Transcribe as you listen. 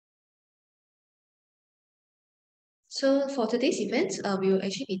So for today's event, we will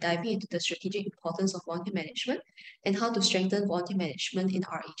actually be diving into the strategic importance of volunteer management and how to strengthen volunteer management in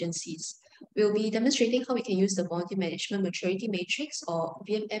our agencies. We'll be demonstrating how we can use the volunteer management maturity matrix, or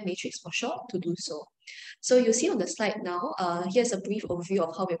VMM matrix for short, to do so. So you'll see on the slide now, here's a brief overview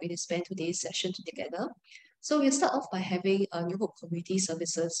of how we're going to spend today's session together. So we'll start off by having New Hope Community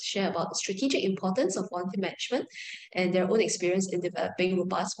Services share about the strategic importance of volunteer management and their own experience in developing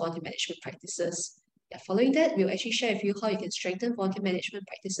robust volunteer management practices. Yeah, following that, we'll actually share with you how you can strengthen volunteer management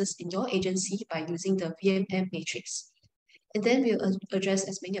practices in your agency by using the VMM matrix. And then we'll address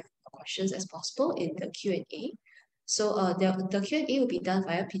as many of your questions as possible in the Q&A. So the Q&A will be done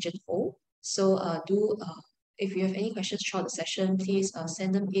via Pigeonhole. So if you have any questions throughout the session, please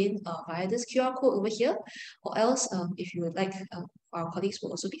send them in via this QR code over here, or else if you would like, our colleagues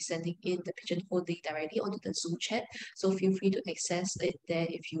will also be sending in the Pigeonhole link directly onto the Zoom chat. So feel free to access it there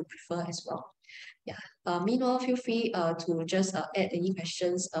if you prefer as well. Yeah. Meanwhile, feel free to just add any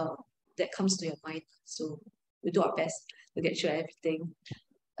questions that comes to your mind. So we'll do our best to get through everything.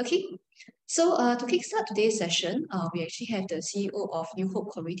 Okay. So to kickstart today's session, we actually have the CEO of New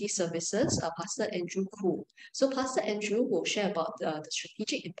Hope Community Services, Pastor Andrew Khoo. So Pastor Andrew will share about the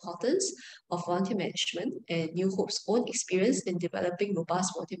strategic importance of volunteer management and New Hope's own experience in developing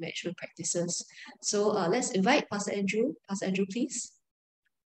robust volunteer management practices. So let's invite Pastor Andrew. Pastor Andrew, please.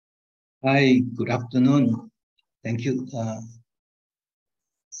 Hi, good afternoon. Thank you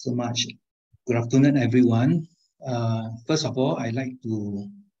so much. Good afternoon, everyone. First of all, I'd like to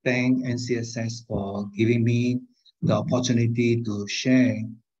thank NCSS for giving me the opportunity to share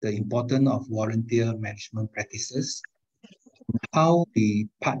the importance of volunteer management practices, how we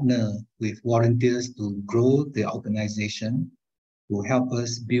partner with volunteers to grow the organization to help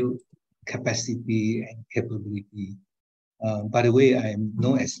us build capacity and capability. By the way, I am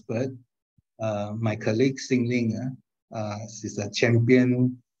no expert. My colleague Sing Ling, she's a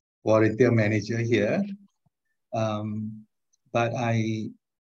champion volunteer manager here. But I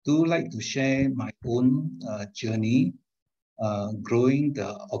do like to share my own journey growing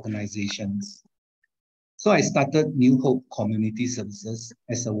the organizations. So I started New Hope Community Services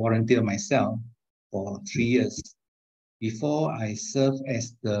as a volunteer myself for 3 years before I served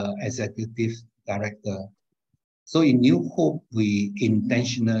as the executive director. So in New Hope, we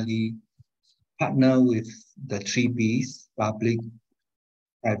intentionally partner with the 3 Ps, public,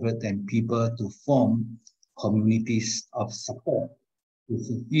 private, and people, to form communities of support to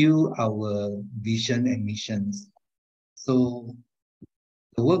fulfill our vision and missions. So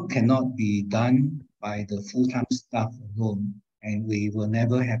the work cannot be done by the full-time staff alone, and we will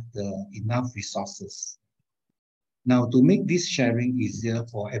never have enough resources. Now, to make this sharing easier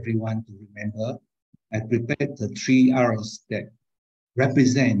for everyone to remember, I prepared the 3 R's that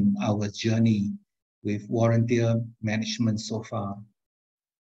represent our journey with volunteer management so far.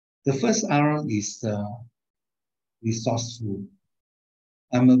 The first R is resourceful.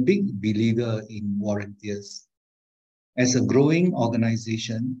 I'm a big believer in volunteers. As a growing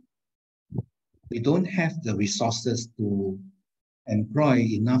organization, we don't have the resources to employ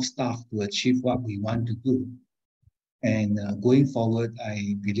enough staff to achieve what we want to do. And going forward,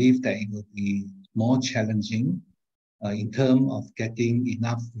 I believe that it will be more challenging in terms of getting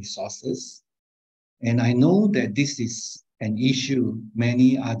enough resources. And I know that this is an issue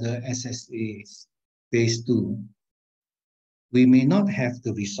many other SSAs face too. We may not have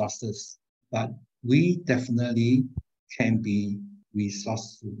the resources, but we definitely can be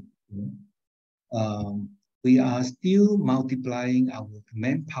resourceful. We are still multiplying our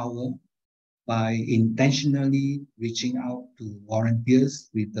manpower by intentionally reaching out to volunteers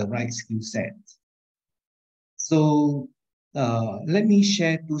with the right skill set. So let me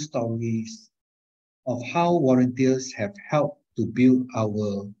share 2 stories of how volunteers have helped to build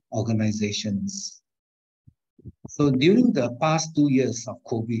our organizations. So during the past 2 years of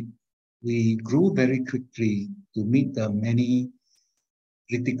COVID, we grew very quickly to meet the many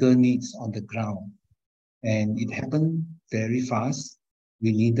critical needs on the ground. And it happened very fast.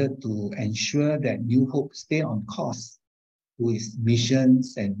 We needed to ensure that New Hope stay on course with its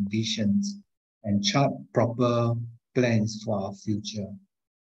missions and visions and chart proper plans for our future.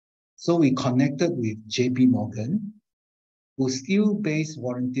 So we connected with JP Morgan, whose skill-based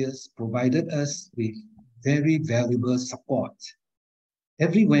volunteers provided us with very valuable support.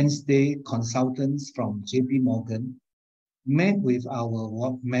 Every Wednesday, consultants from JP Morgan met with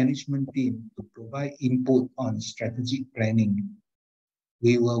our management team to provide input on strategic planning.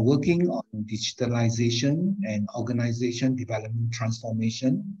 We were working on digitalization and organization development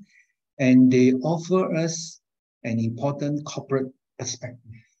transformation, and they offer us an important corporate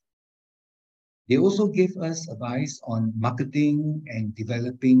perspective. They also gave us advice on marketing and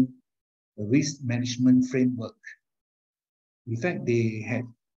developing the risk management framework. In fact, they had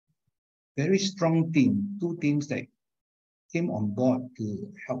very strong team, two teams that came on board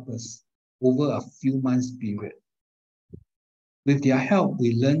to help us over a few months period. With their help,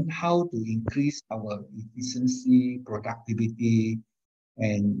 we learned how to increase our efficiency, productivity,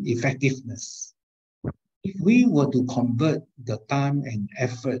 and effectiveness. If we were to convert the time and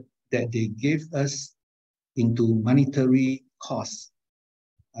effort that they gave us into monetary costs,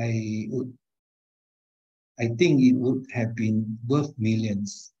 I think it would have been worth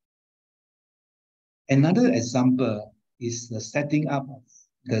millions. Another example is the setting up of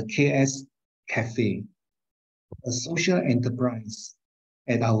the KS Cafe, a social enterprise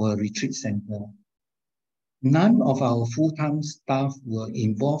at our retreat center. None of our full-time staff were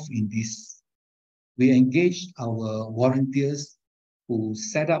involved in this. We engaged our volunteers who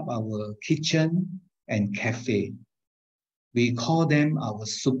set up our kitchen and cafe. We call them our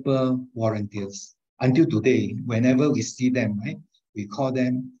super volunteers. Until today, whenever we see them, right, we call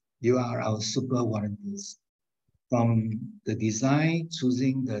them, you are our super volunteers. From the design,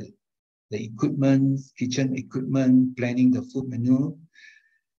 choosing the equipment, kitchen equipment, planning the food menu,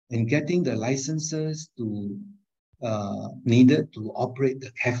 and getting the licenses needed to operate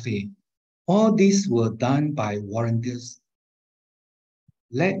the cafe. All these were done by volunteers,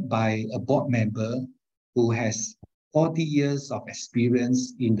 led by a board member who has 40 years of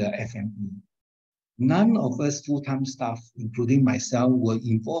experience in the F&B. None of us full-time staff, including myself, were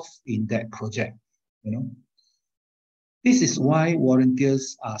involved in that project. This is why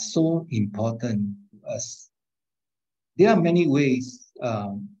volunteers are so important to us. There are many ways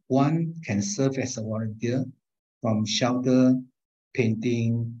one can serve as a volunteer, from shelter,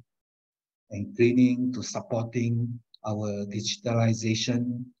 painting, and cleaning to supporting our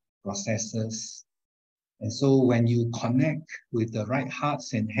digitalization processes. And so when you connect with the right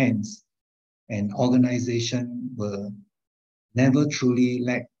hearts and hands, an organization will never truly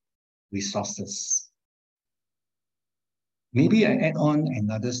lack resources. Maybe I add on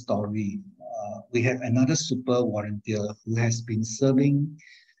another story. We have another super volunteer who has been serving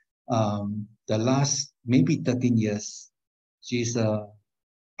the last maybe 13 years. She's a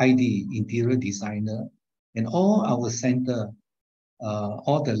ID, interior designer, and all our center,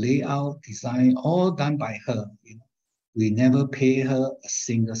 all the layout, design, all done by her. We never pay her a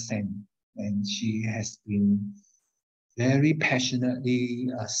single cent. And she has been very passionately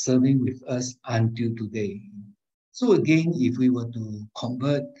serving with us until today. So again, if we were to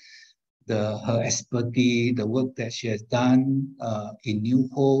convert her expertise, the work that she has done in New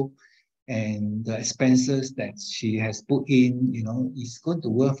Hope, and the expenses that she has put in, it's going to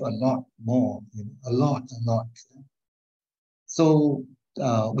worth a lot more, a lot. So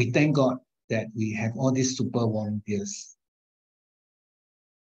we thank God that we have all these super volunteers.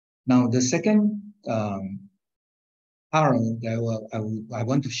 Now, the second part that I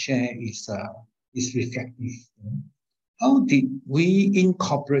want to share is reflective. How did we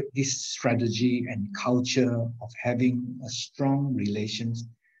incorporate this strategy and culture of having a strong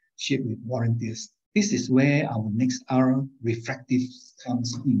relationship with volunteers? This is where our next R, reflective,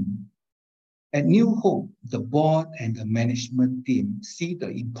 comes in. At New Hope, the board and the management team see the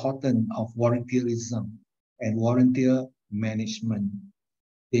importance of volunteerism and volunteer management.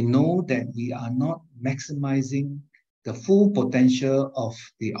 They know that we are not maximizing the full potential of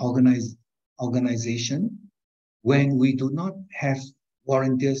the organization when we do not have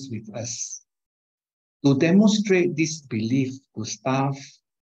volunteers with us. To demonstrate this belief to staff,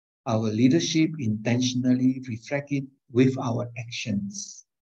 our leadership intentionally reflect it with our actions.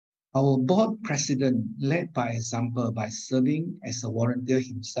 Our board president led by example by serving as a volunteer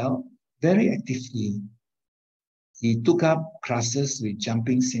himself very actively. He took up classes with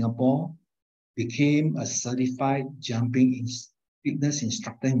Jumping Singapore, became a certified jumping fitness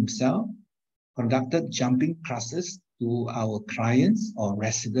instructor himself, conducted jumping classes to our clients or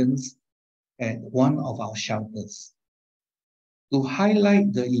residents at one of our shelters. To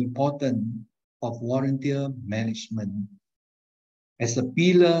highlight the importance of volunteer management as a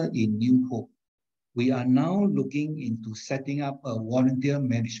pillar in New Hope, we are now looking into setting up a volunteer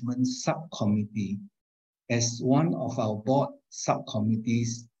management subcommittee as one of our board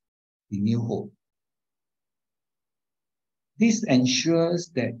subcommittees in New Hope. This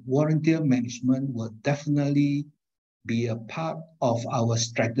ensures that volunteer management will definitely be a part of our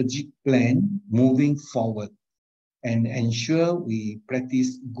strategic plan moving forward and ensure we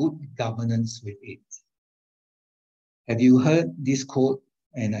practice good governance with it. Have you heard this quote?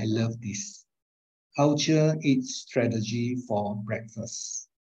 And I love this. Culture eats strategy for breakfast.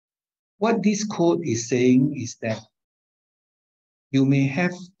 What this quote is saying is that you may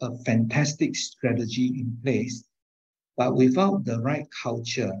have a fantastic strategy in place, but without the right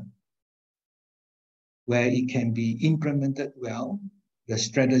culture where it can be implemented well, the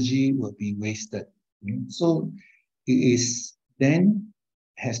strategy will be wasted. So it is then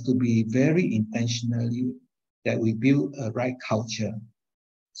has to be very intentionally that we build a right culture.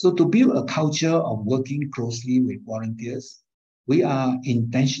 So to build a culture of working closely with volunteers, we are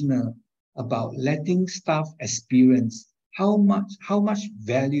intentional about letting staff experience how much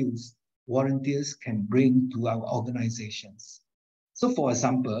values volunteers can bring to our organizations. So for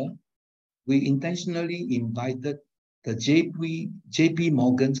example, we intentionally invited the JP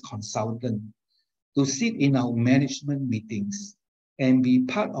Morgan's consultant to sit in our management meetings and be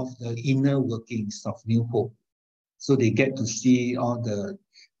part of the inner workings of New Hope. So they get to see all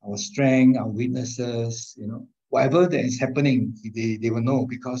our strength, our weaknesses, whatever that is happening, they will know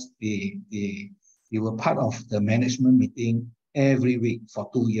because they were part of the management meeting every week for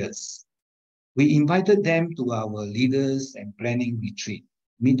 2 years. We invited them to our leaders and planning retreat,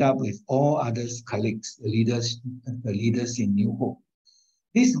 meet up with all other colleagues, the leaders in New Hope.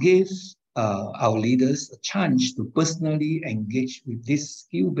 This gives our leaders a chance to personally engage with these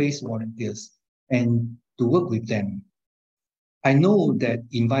skill-based volunteers and to work with them. I know that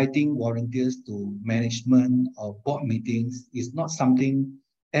inviting volunteers to management or board meetings is not something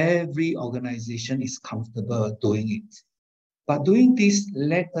every organization is comfortable doing it. But doing this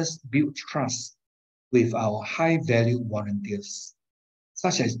let us build trust with our high-value volunteers,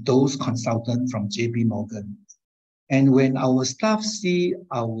 such as those consultants from JP Morgan. And when our staff see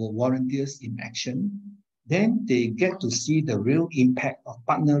our volunteers in action, then they get to see the real impact of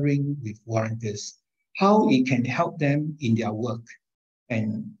partnering with volunteers, how it can help them in their work,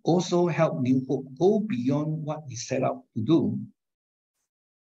 and also help New Hope go beyond what we set out to do.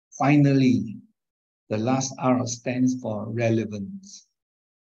 Finally, the last R stands for relevance.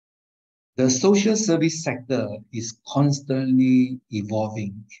 The social service sector is constantly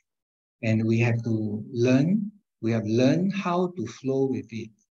evolving, and we have learned how to flow with it.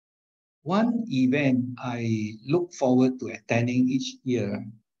 One event I look forward to attending each year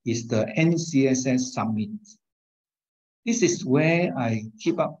is the NCSS Summit. This is where I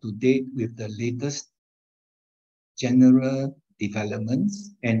keep up to date with the latest general developments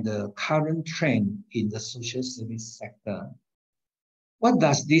and the current trend in the social service sector. What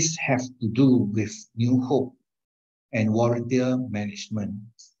does this have to do with New Hope and volunteer management?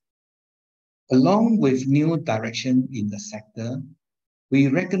 Along with new direction in the sector, we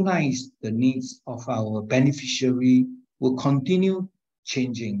recognize the needs of our beneficiary will continue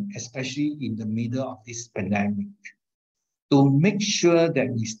changing, especially in the middle of this pandemic. To make sure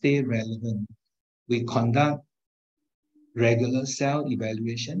that we stay relevant, we conduct regular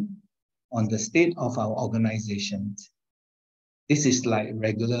self-evaluation on the state of our organization. This is like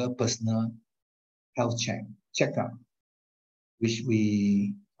regular personal health checkup, which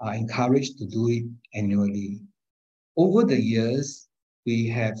we are encouraged to do it annually. Over the years, we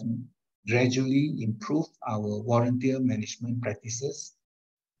have gradually improved our volunteer management practices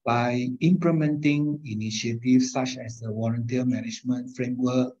by implementing initiatives such as the volunteer management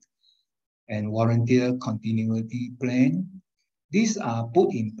framework and volunteer continuity plan. These are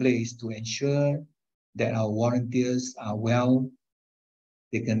put in place to ensure that our volunteers are well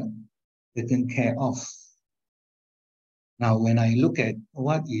taken care of. Now, when I look at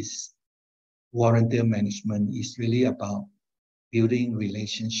what is volunteer management, it's really about building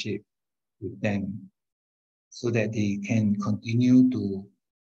relationship with them so that they can continue to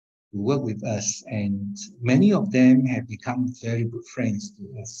work with us. And many of them have become very good friends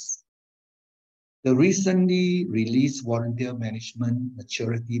to us. The recently released Volunteer Management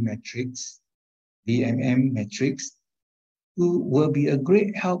Maturity Matrix, VMM Matrix, will be a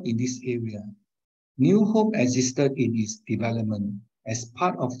great help in this area. New Hope assisted in its development as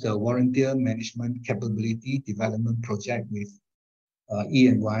part of the Volunteer Management Capability Development Project with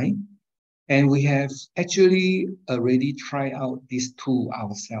E&Y. And we have actually already tried out this tool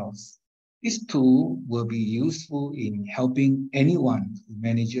ourselves. This tool will be useful in helping anyone who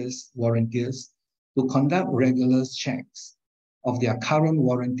manages volunteers to conduct regular checks of their current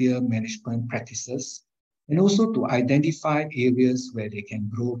volunteer management practices and also to identify areas where they can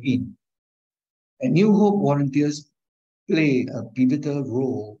grow in. And New Hope volunteers play a pivotal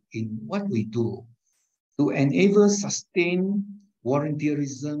role in what we do to enable sustained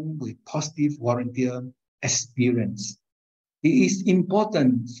volunteerism with positive volunteer experience. It is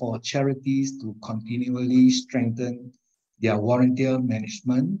important for charities to continually strengthen their volunteer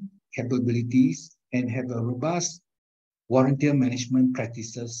management capabilities and have a robust volunteer management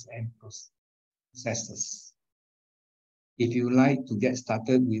practices and processes. If you like to get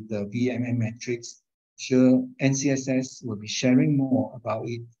started with the VMM Matrix, sure, NCSS will be sharing more about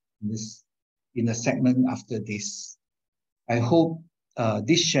it in the segment after this. I hope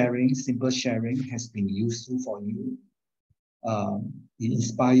this simple sharing has been useful for you, it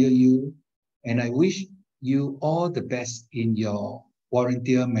inspire you, and I wish you all the best in your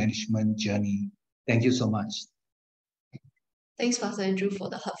volunteer management journey. Thank you so much. Thanks, Pastor Andrew, for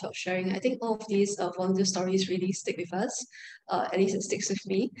the heartfelt sharing. I think all of these volunteer stories really stick with us. At least it sticks with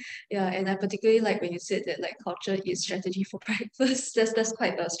me. Yeah, and I particularly like when you said that like culture is strategy for breakfast. That's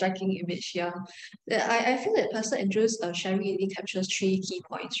quite a striking image. Yeah, I feel that Pastor Andrew's sharing really captures three key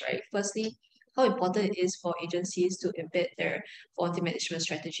points. Right. Firstly, how important it is for agencies to embed their volunteer management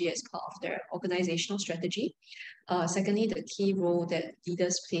strategy as part of their organizational strategy. Secondly, the key role that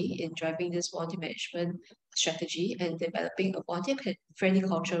leaders play in driving this volunteer management strategy and developing a volunteer-friendly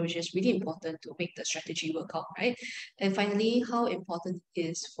culture, which is really important to make the strategy work out, right? And finally, how important it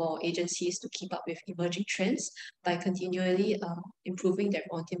is for agencies to keep up with emerging trends by continually improving their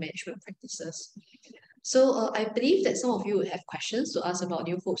volunteer management practices. So I believe that some of you would have questions to ask about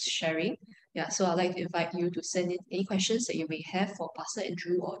New Hope's sharing. Yeah, so I'd like to invite you to send in any questions that you may have for Pastor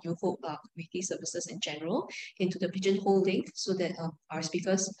Andrew or New Hope community services in general into the Pigeonhole link so that our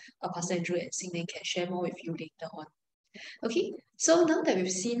speakers, Pastor Andrew and Xingling, can share more with you later on. Okay, so now that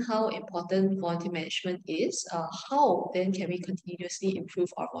we've seen how important volunteer management is, how then can we continuously improve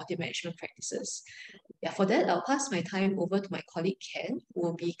our volunteer management practices? Yeah, for that, I'll pass my time over to my colleague Ken, who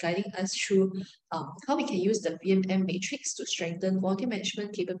will be guiding us through how we can use the VMM Matrix to strengthen volunteer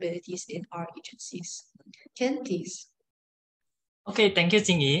management capabilities in our agencies. Ken, please. Okay, thank you,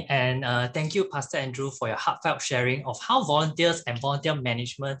 Jingyi, and thank you, Pastor Andrew, for your heartfelt sharing of how volunteers and volunteer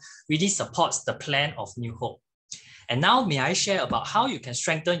management really supports the plan of New Hope. And now may I share about how you can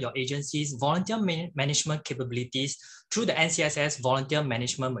strengthen your agency's volunteer management capabilities through the NCSS Volunteer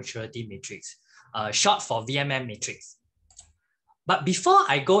Management Maturity Matrix, short for VMM Matrix. But before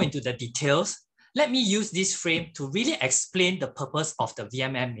I go into the details, let me use this frame to really explain the purpose of the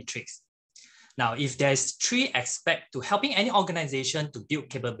VMM Matrix. Now, if there's three aspects to helping any organization to build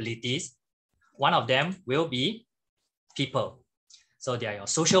capabilities, one of them will be people. So they are your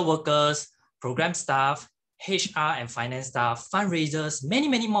social workers, program staff, HR and finance staff, fundraisers, many,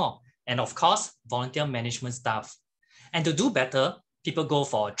 many more. And of course, volunteer management staff. And to do better, people go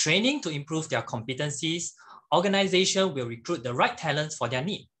for training to improve their competencies. Organization will recruit the right talents for their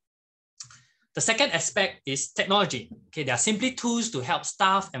need. The second aspect is technology. Okay, they are simply tools to help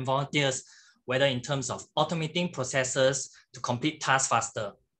staff and volunteers, whether in terms of automating processes to complete tasks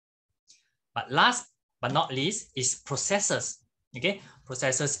faster. But last but not least is processes. Okay,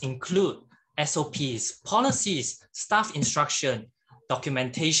 processes include SOPs, policies, staff instruction,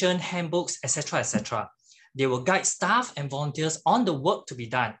 documentation, handbooks, etc., etc. They will guide staff and volunteers on the work to be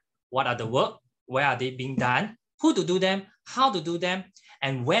done. What are the work? Where are they being done? Who to do them? How to do them?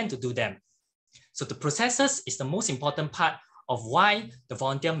 And when to do them? So the processes is the most important part of why the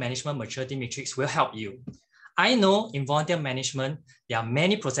Volunteer Management Maturity Matrix will help you. I know in volunteer management, there are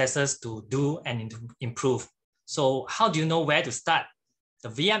many processes to do and improve. So how do you know where to start? The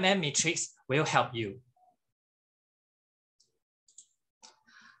VMM Matrix will help you.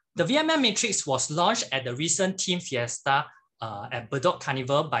 The VMM Matrix was launched at the recent Team Fiesta at Bedok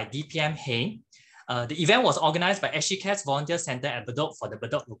Carnival by DPM Hain. The event was organized by SGCAS Volunteer Center at Bedok for the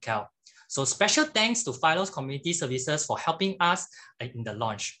Bedok locale. So special thanks to Philo's Community Services for helping us in the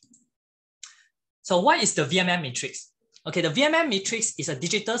launch. So what is the VMM Matrix? Okay, the VMM Matrix is a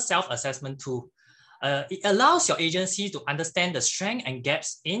digital self-assessment tool. It allows your agency to understand the strengths and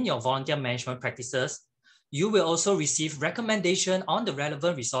gaps in your volunteer management practices. You will also receive recommendation on the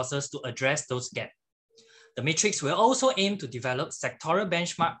relevant resources to address those gaps. The matrix will also aim to develop sectoral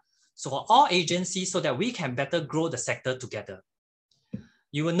benchmark for all agencies so that we can better grow the sector together.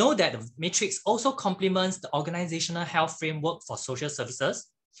 You will know that the matrix also complements the organizational health framework for social services,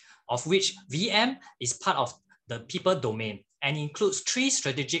 of which VM is part of the people domain and includes 3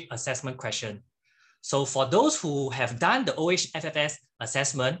 strategic assessment questions. So for those who have done the OHFFS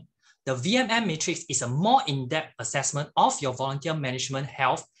assessment, the VMM matrix is a more in-depth assessment of your volunteer management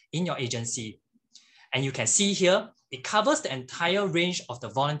health in your agency. And you can see here, it covers the entire range of the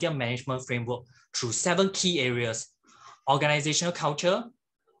volunteer management framework through 7 key areas: organizational culture,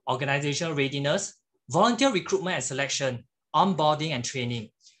 organizational readiness, volunteer recruitment and selection, onboarding and training,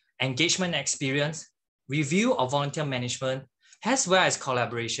 engagement and experience, review of volunteer management, as well as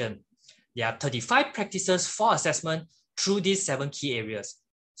collaboration. There are 35 practices for assessment through these 7 key areas.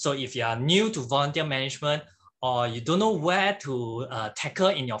 So if you are new to volunteer management or you don't know where to tackle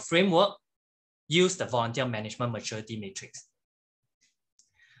in your framework, use the volunteer management maturity matrix.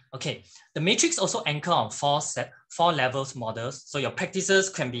 Okay, the matrix also anchor on four levels models. So your practices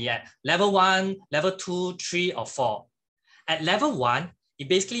can be at level 1, level 2, 3, or 4. At level 1, it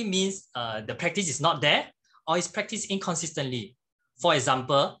basically means the practice is not there or is practiced inconsistently. For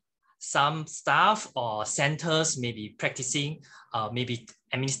example, some staff or centers may be practicing, maybe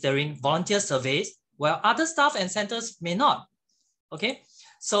administering volunteer surveys, while other staff and centers may not. Okay,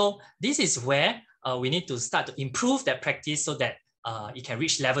 so this is where we need to start to improve that practice so that it can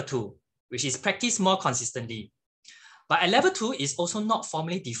reach level 2, which is practice more consistently. But at level 2 is also not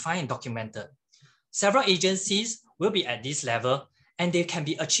formally defined and documented. Several agencies will be at this level and they can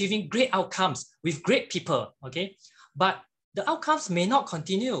be achieving great outcomes with great people, okay? But the outcomes may not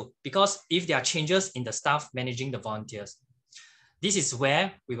continue because if there are changes in the staff managing the volunteers. This is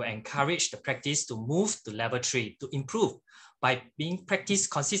where we will encourage the practice to move to level 3 to improve by being practiced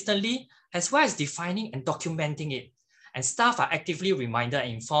consistently as well as defining and documenting it. And staff are actively reminded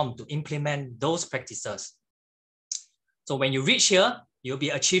and informed to implement those practices. So when you reach here, you'll be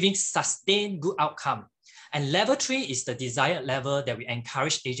achieving sustained good outcome. And level 3 is the desired level that we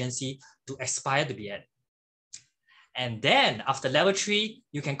encourage agency to aspire to be at. And then after level 3,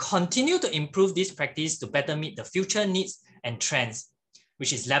 you can continue to improve this practice to better meet the future needs and trends,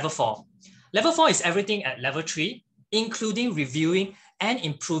 which is level 4. Level 4 is everything at level 3, including reviewing and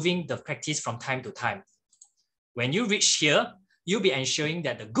improving the practice from time to time. When you reach here, you'll be ensuring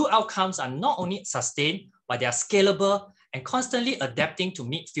that the good outcomes are not only sustained, but they are scalable and constantly adapting to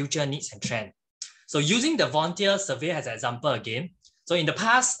meet future needs and trends. So using the volunteer survey as an example again. So in the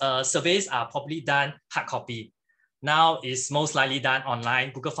past, surveys are probably done hard copy. Now it's most likely done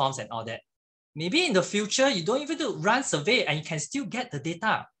online, Google Forms and all that. Maybe in the future, you don't even need to run survey and you can still get the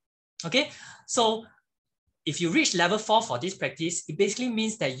data. Okay, so if you reach level 4 for this practice, it basically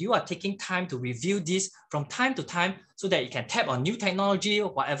means that you are taking time to review this from time to time so that you can tap on new technology or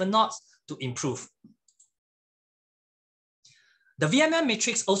whatever not to improve. The VMM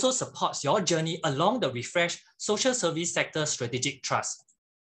Matrix also supports your journey along the refreshed social service sector strategic trust.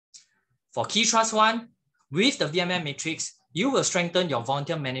 For Key Trust 1, with the VMM Matrix, you will strengthen your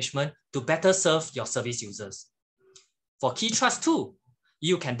volunteer management to better serve your service users. For Key Trust 2,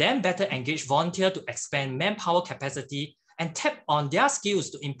 you can then better engage volunteers to expand manpower capacity and tap on their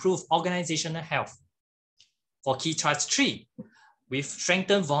skills to improve organizational health. For Key Trust 3, with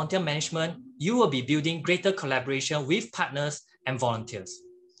strengthened volunteer management, you will be building greater collaboration with partners and volunteers.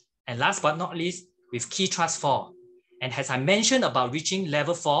 And last but not least, with Key Trust 4. And as I mentioned about reaching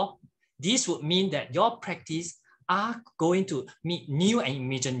level 4, this would mean that your practice are going to meet new and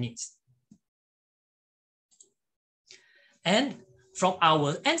emergent needs. And from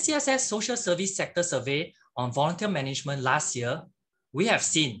our NCSS Social Service Sector Survey on volunteer management last year, we have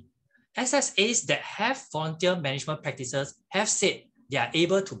seen SSAs that have volunteer management practices have said they are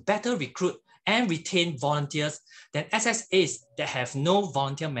able to better recruit and retain volunteers than SSAs that have no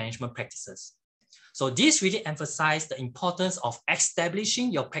volunteer management practices. So this really emphasizes the importance of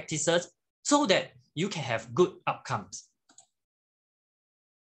establishing your practices so that you can have good outcomes.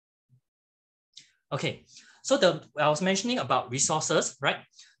 Okay, so I was mentioning about resources, right?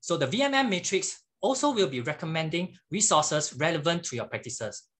 So the VMM Matrix also will be recommending resources relevant to your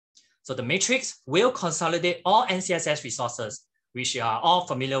practices. So the matrix will consolidate all NCSS resources, which you are all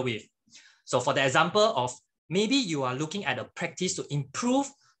familiar with. So for the example of maybe you are looking at a practice to improve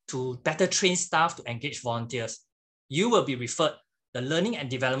to better train staff to engage volunteers, you will be referred the Learning and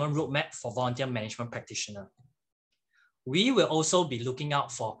Development Roadmap for Volunteer Management Practitioner. We will also be looking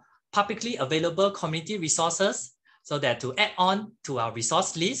out for publicly available community resources so that to add on to our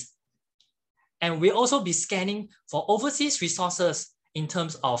resource list. And we'll also be scanning for overseas resources in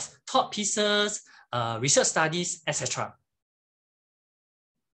terms of taught pieces, research studies, etc.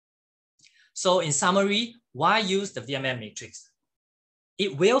 So in summary, why use the VMM Matrix?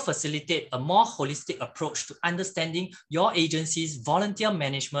 It will facilitate a more holistic approach to understanding your agency's volunteer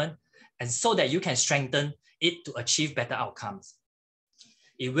management and so that you can strengthen it to achieve better outcomes.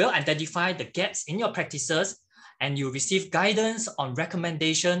 It will identify the gaps in your practices and you receive guidance on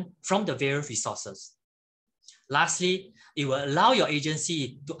recommendation from the various resources. Lastly, it will allow your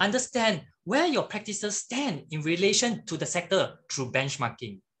agency to understand where your practices stand in relation to the sector through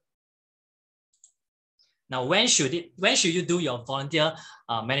benchmarking. Now, when should you do your volunteer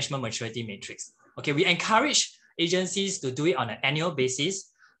management maturity matrix? Okay, we encourage agencies to do it on an annual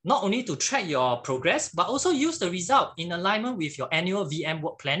basis, not only to track your progress, but also use the result in alignment with your annual VM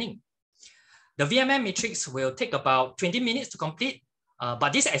work planning. The VMM matrix will take about 20 minutes to complete,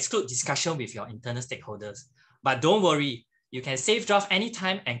 but this excludes discussion with your internal stakeholders. But don't worry, you can save draft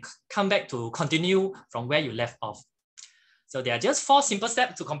anytime and come back to continue from where you left off. So there are just 4 simple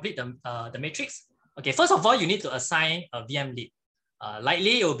steps to complete the matrix. Okay, first of all, you need to assign a VM lead.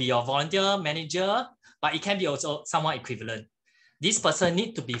 Likely it will be your volunteer manager, but it can be also someone equivalent. This person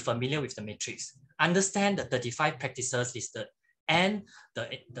needs to be familiar with the matrix, understand the 35 practices listed, and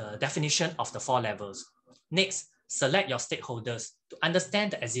the definition of the 4 levels. Next, select your stakeholders to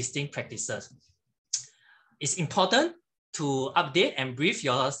understand the existing practices. It's important to update and brief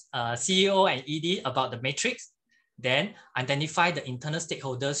your CEO and ED about the matrix. Then identify the internal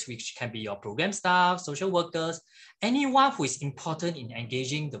stakeholders, which can be your program staff, social workers, anyone who is important in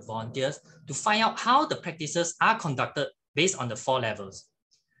engaging the volunteers to find out how the practices are conducted based on the 4 levels.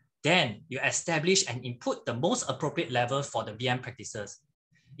 Then you establish and input the most appropriate level for the VM practices.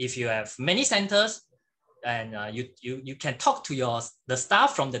 If you have many centers, and you can talk to the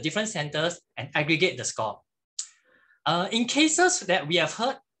staff from the different centers and aggregate the score. In cases that we have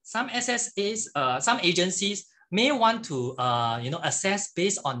heard, some SSAs, some agencies may want to assess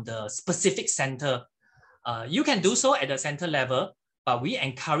based on the specific center. You can do so at the center level, but we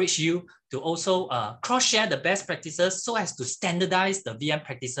encourage you to also cross-share the best practices so as to standardize the VM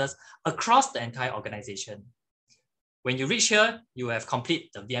practices across the entire organization. When you reach here, you have completed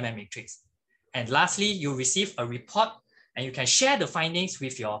the VMM matrix. And lastly, you receive a report and you can share the findings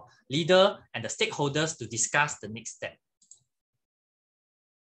with your leader and the stakeholders to discuss the next step.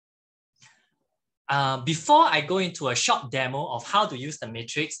 Before I go into a short demo of how to use the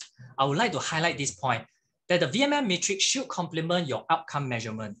matrix, I would like to highlight this point, that the VMM matrix should complement your outcome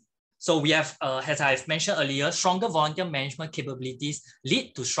measurement. So we have, as I've mentioned earlier, stronger volunteer management capabilities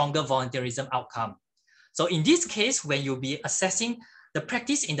lead to stronger volunteerism outcome. So in this case, when you'll be assessing the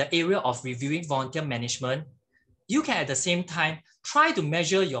practice in the area of reviewing volunteer management, you can at the same time try to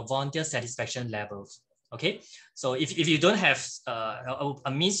measure your volunteer satisfaction levels. Okay, so if you don't have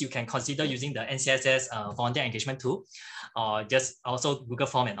a means, you can consider using the NCSS volunteer engagement tool, or just also Google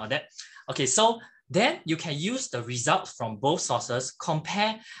Form and all that. Okay, so then you can use the results from both sources,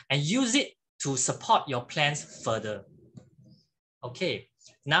 compare and use it to support your plans further. Okay,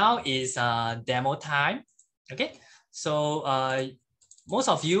 now is demo time. Okay, so most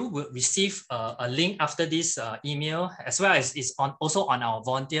of you will receive a link after this email, as well as it's also on our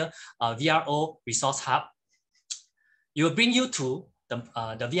volunteer VRO resource hub. It will bring you to the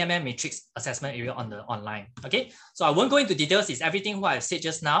VMM matrix assessment area on the online. Okay, so I won't go into details. It's everything what I've said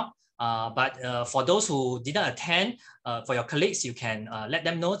just now. But for those who didn't attend, for your colleagues, you can let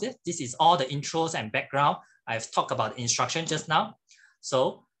them know that this is all the intros and background. I've talked about the instruction just now.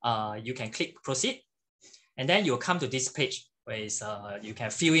 So you can click proceed, and then you'll come to this page where you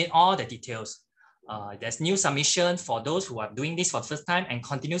can fill in all the details. There's new submission for those who are doing this for the first time, and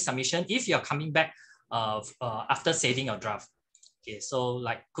continue submission if you're coming back after saving your draft. Okay, so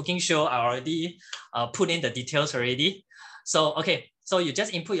like cooking show, I already put in the details already. So, okay, so you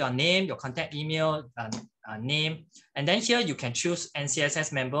just input your name, your contact email, name, and then here you can choose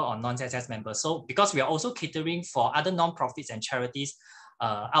NCSS member or non-CSS member. So because we are also catering for other non-profits and charities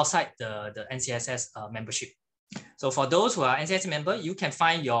outside the NCSS membership. So for those who are NCSS member, you can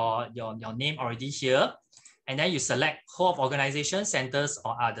find your name already here, and then you select whole of organization, centers,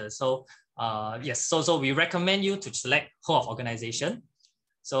 or others. So yes, so we recommend you to select whole of organization.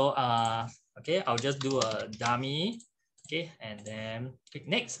 So okay, I'll just do a dummy. Okay, and then click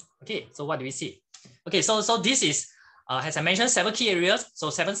next. Okay, so what do we see? Okay, so this is, as I mentioned, 7 key areas. So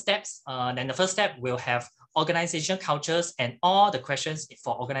 7 steps. Then the first step will have organization cultures, and all the questions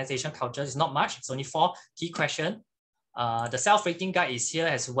for organization cultures is not much. It's only 4 key questions. The self-rating guide is here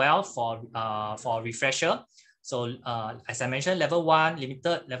as well for refresher. So as I mentioned, level 1,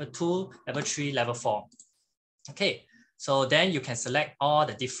 limited, level 2, level 3, level 4. Okay, so then you can select all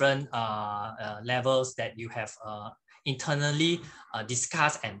the different levels that you have internally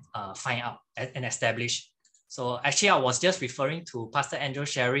discuss and find out and establish. So actually, I was just referring to Pastor Andrew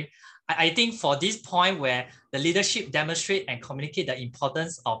sharing. I think for this point where the leadership demonstrate and communicate the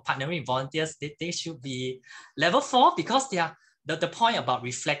importance of partnering with volunteers, they should be level 4, because they are the point about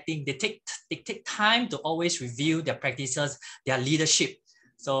reflecting. They take time to always review their practices, their leadership.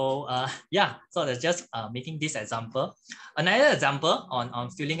 So yeah, so that's just making this example. Another example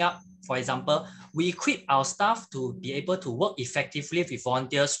on filling up. For example, we equip our staff to be able to work effectively with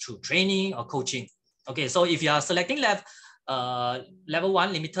volunteers through training or coaching. Okay, so if you are selecting level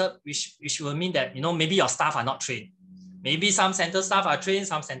 1 limited, which will mean that maybe your staff are not trained. Maybe some center staff are trained,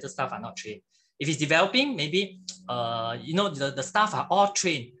 some center staff are not trained. If it's developing, maybe the staff are all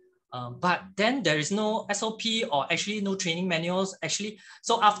trained, But then there is no SOP or actually no training manuals. Actually,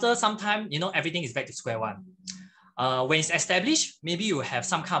 so after some time, everything is back to square one. When it's established, maybe you have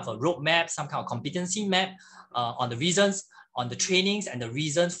some kind of a roadmap, some kind of competency map on the reasons, on the trainings and the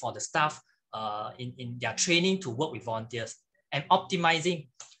reasons for the staff in their training to work with volunteers and optimizing.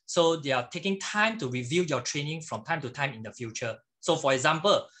 So they are taking time to review your training from time to time in the future. So for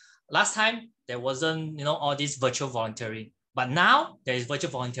example, last time there wasn't all this virtual volunteering, but now there is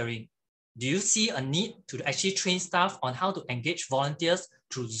virtual volunteering. Do you see a need to actually train staff on how to engage volunteers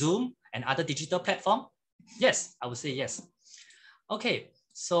through Zoom and other digital platforms? Yes, I would say yes. Okay,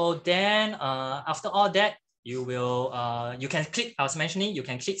 so then after all that, you can click, I was mentioning, you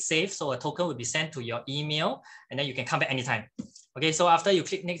can click save. So a token will be sent to your email and then you can come back anytime. Okay, so after you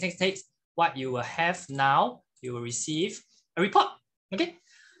click next, what you will have now, you will receive a report. Okay,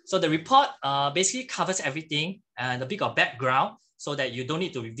 so the report basically covers everything and a bit of background so that you don't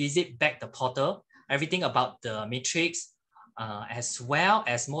need to revisit back the portal, everything about the matrix, as well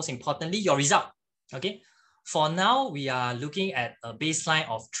as most importantly, your result. Okay, for now, we are looking at a baseline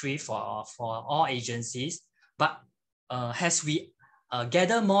of 3 for all agencies, but as we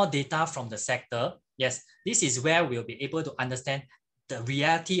gather more data from the sector, yes, this is where we'll be able to understand the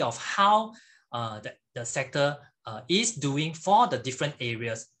reality of how the sector is doing for the different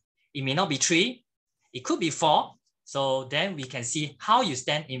areas. It may not be 3, it could be 4. So then we can see how you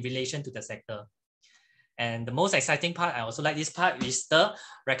stand in relation to the sector. And the most exciting part, I also like this part, is the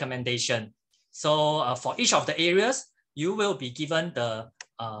recommendation. So for each of the areas, you will be given the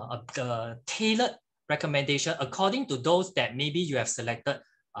tailored recommendation according to those that maybe you have selected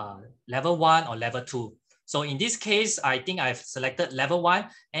level 1 or level 2. So in this case, I think I've selected level 1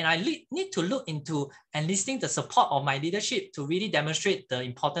 and I need to look into enlisting the support of my leadership to really demonstrate the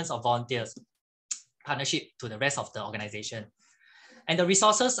importance of volunteers, partnership to the rest of the organization. And the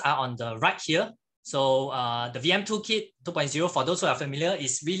resources are on the right here. So the VM Toolkit 2.0, for those who are familiar,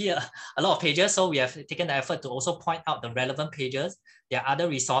 is really a lot of pages. So we have taken the effort to also point out the relevant pages. There are other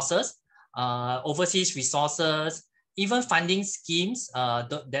resources, overseas resources, even funding schemes,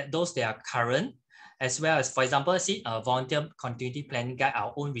 those that are current, as well as, for example, see volunteer continuity planning guide,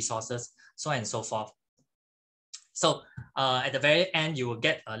 our own resources, so on and so forth. So at the very end, you will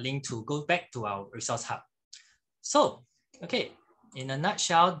get a link to go back to our resource hub. So, okay. In a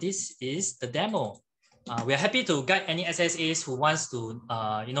nutshell, this is the demo. We are happy to guide any SSAs who wants to,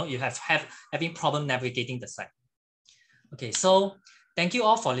 you having problem navigating the site. Okay, so thank you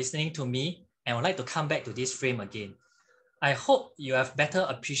all for listening to me, and I would like to come back to this frame again. I hope you have better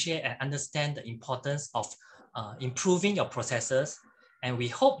appreciate and understand the importance of improving your processes, and we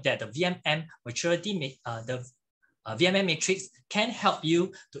hope that the VMM maturity, VMM Matrix can help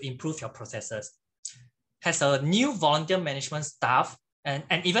you to improve your processes. As a new volunteer management staff and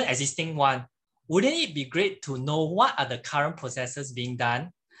even existing one, wouldn't it be great to know what are the current processes being done,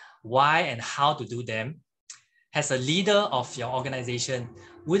 why and how to do them? As a leader of your organization,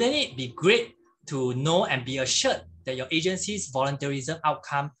 wouldn't it be great to know and be assured that your agency's volunteerism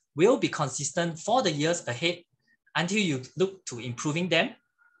outcome will be consistent for the years ahead until you look to improving them?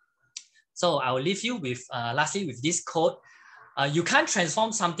 So I will leave you with, lastly, with this quote. You can't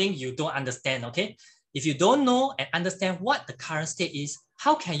transform something you don't understand, okay? If you don't know and understand what the current state is,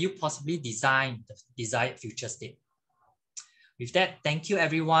 how can you possibly design the desired future state? With that, thank you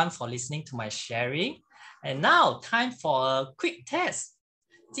everyone for listening to my sharing. And now, time for a quick test.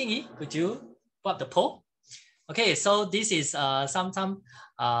 Jingyi, could you put up the poll? Okay, so this is the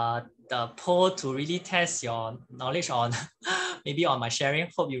poll to really test your knowledge on maybe on my sharing.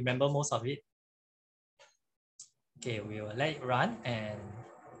 Hope you remember most of it. Okay, we will let it run and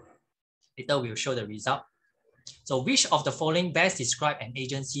later we'll show the result. So which of the following best describe an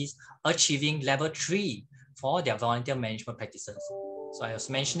agency's achieving level 3 for their volunteer management practices? So I was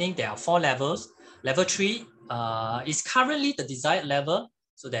mentioning there are 4 levels. Level 3 is currently the desired level,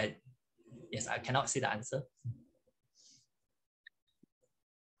 so that, yes, I cannot see the answer.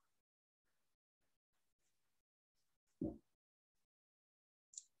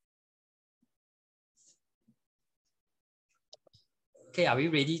 Okay, are we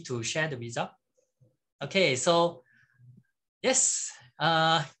ready to share the result? Okay, so yes,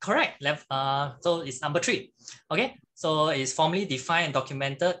 correct. So it's number 3. Okay, so it's formally defined and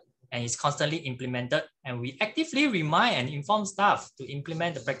documented and it's constantly implemented, and we actively remind and inform staff to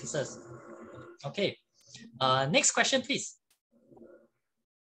implement the practices. Okay, next question, please.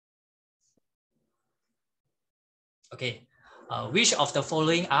 Okay, which of the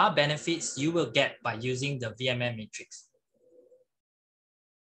following are benefits you will get by using the VMM matrix?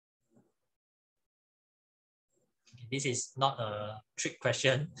 This is not a trick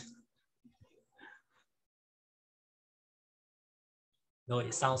question. No,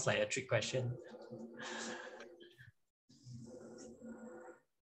 it sounds like a trick question.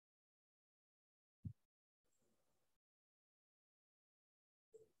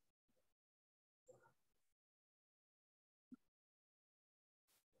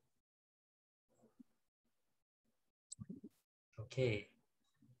 Okay.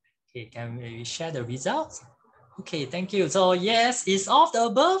 Okay, can we share the results? Okay, thank you. So yes, it's all of the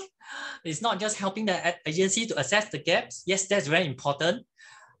above. It's not just helping the agency to assess the gaps. Yes, that's very important.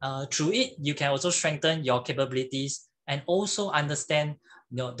 Through it, you can also strengthen your capabilities and also understand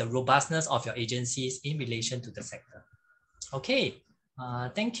the robustness of your agencies in relation to the sector. Okay,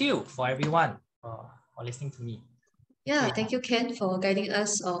 thank you for everyone for listening to me. Yeah, Okay. thank you, Ken, for guiding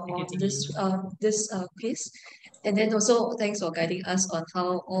us Thank on you, this quiz. And then also thanks for guiding us on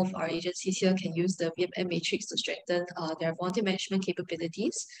how all of our agencies here can use the VMM Matrix to strengthen their volunteer management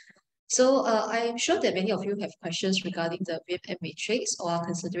capabilities. So I'm sure that many of you have questions regarding the VMM Matrix or are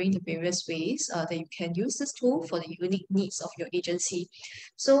considering the various ways that you can use this tool for the unique needs of your agency.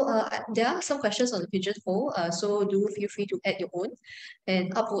 So there are some questions on the pigeonhole, so do feel free to add your own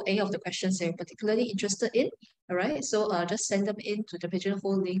and upload any of the questions that you're particularly interested in. All right, so just send them in to the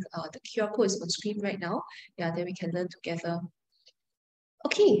pigeonhole link. The QR code is on screen right now. Yeah, then we can learn together.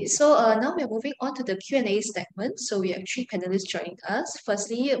 Okay, so now we're moving on to the Q&A segment. So we have three panelists joining us.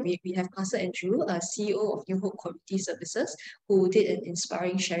 Firstly, we have Pastor Andrew, CEO of New Hope Community Services, who did an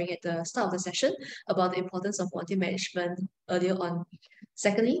inspiring sharing at the start of the session about the importance of volunteer management earlier on.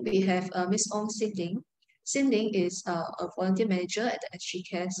 Secondly, we have Ms. Ong Sin Ling. Sin Ling is a volunteer manager at the SG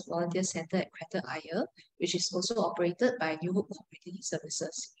Cares Volunteer Center at Crater Isle, which is also operated by New Hope Community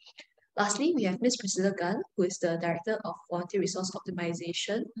Services. Lastly, we have Ms. Priscilla Gunn, who is the Director of Volunteer Resource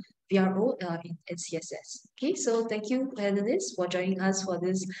Optimization, VRO in NCSS. Okay, so thank you, panelists, for joining us for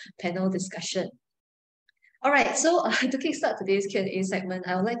this panel discussion. All right, so to kickstart today's Q&A segment,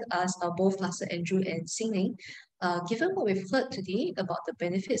 I would like to ask both Pastor Andrew and Sin Ling, given what we've heard today about the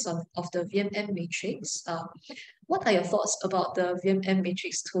benefits of the VMM Matrix, what are your thoughts about the VMM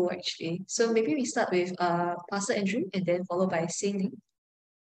Matrix tool actually? So maybe we start with Pastor Andrew and then followed by Sin Ling.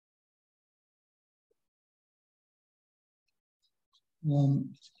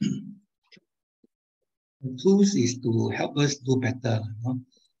 The tools is to help us do better.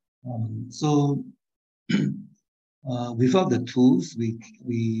 So without the tools,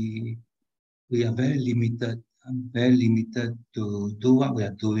 we are very limited to do what we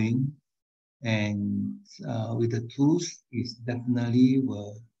are doing. And with the tools, it definitely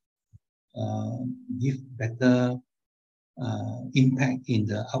will give better impact in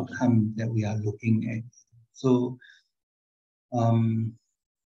the outcome that we are looking at. So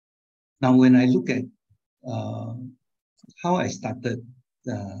now when I look at how I started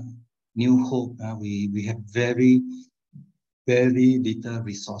New Hope, we have very little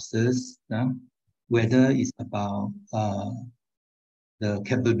resources, whether it's about the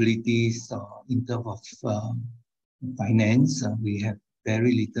capabilities in terms of finance, we have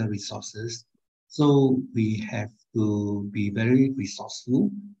very little resources. So we have to be very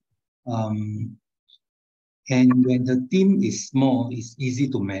resourceful. And when the team is small, it's easy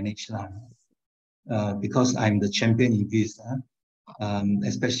to manage because I'm the champion in this.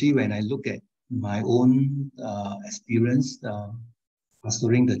 Especially when I look at my own experience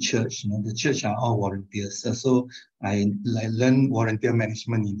pastoring the church. The church are all volunteers. So I learned volunteer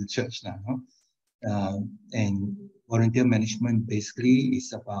management in the church now. And volunteer management basically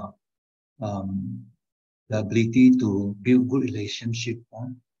is about the ability to build good relationship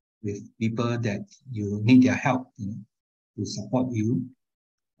with people that you need their help to support you.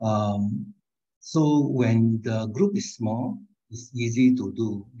 So when the group is small, it's easy to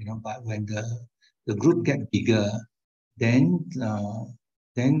do, but when the group get bigger, then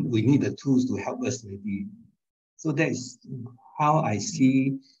we need the tools to help us really. So that is how I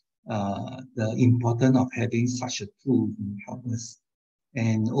see the importance of having such a tool to help us.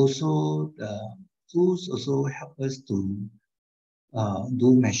 And also the tools also help us to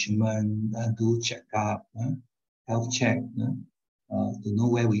do measurement, do checkup, health check, to know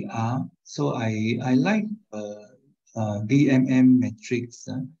where we are. So I like VMM Matrix,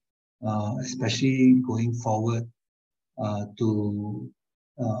 especially going forward to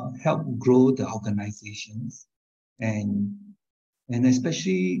help grow the organizations, and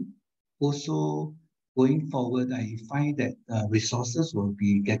especially also going forward, I find that resources will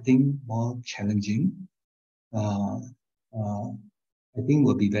be getting more challenging. I think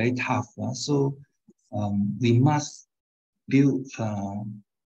will be very tough. So we must build on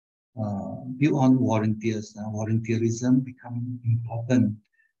volunteers. Volunteerism become important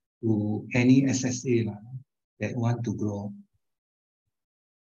to any SSA that want to grow.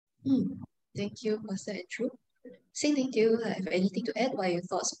 Thank you, Pastor Andrew. Xin-Ling, do you have anything to add? What are your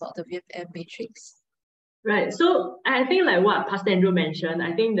thoughts about the VMM matrix? Right. So I think like what Pastor Andrew mentioned,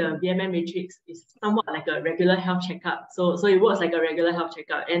 I think the VMM Matrix is somewhat like a regular health checkup. So it works like a regular health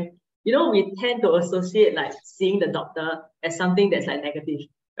checkup. And we tend to associate like seeing the doctor as something that's like negative,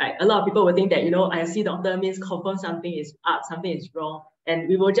 right? A lot of people will think that, I see doctor means confirm something is up, something is wrong. And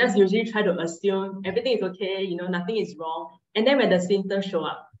we will just usually try to assume everything is okay, nothing is wrong. And then when the symptoms show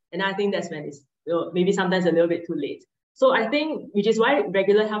up, and I think that's when it's maybe sometimes a little bit too late. So I think, which is why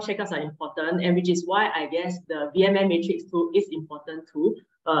regular health checkups are important, and which is why I guess the VMM Matrix tool is important too,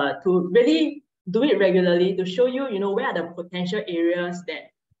 to really do it regularly to show you, where are the potential areas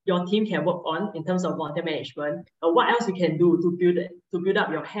that your team can work on in terms of volunteer management, what else you can do to build up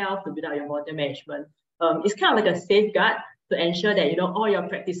your health, to build up your volunteer management. It's kind of like a safeguard to ensure that, all your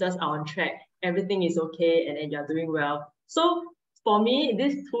practices are on track, everything is okay, and you're doing well. So for me,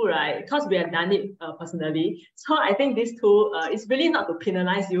 this tool, right, because we have done it personally, so I think this tool is really not to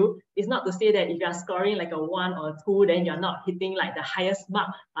penalize you. It's not to say that if you're scoring like a 1 or a 2, then you're not hitting like the highest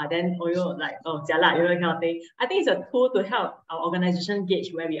mark, then jialat, kind of thing. I think it's a tool to help our organization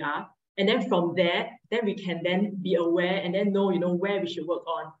gauge where we are. And then from there, then we can then be aware and then know, where we should work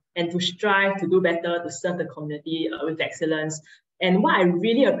on and to strive to do better, to serve the community with excellence. And what I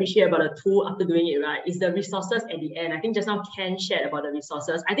really appreciate about the tool after doing it, right, is the resources at the end. I think just now Ken shared about the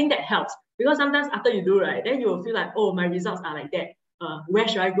resources. I think that helps because sometimes after you do, right, then you will feel like, oh, my results are like that. Where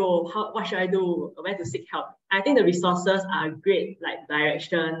should I go? What should I do? Where to seek help? I think the resources are a great like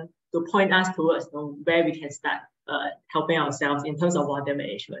direction to point us towards where we can start helping ourselves in terms of volunteer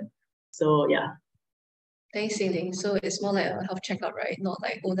management. So yeah. Thanks, Xin-Ling. So it's more like a health checkup, right? Not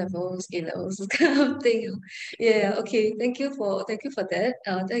like O-levels, A-levels kind of thing. Yeah, okay. Thank you for that.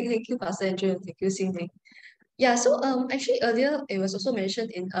 Thank you, Pastor Andrew, and thank you, Xin-Ling. Yeah, so actually earlier it was also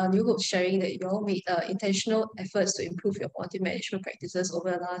mentioned in New Hope sharing that you all made intentional efforts to improve your volunteer management practices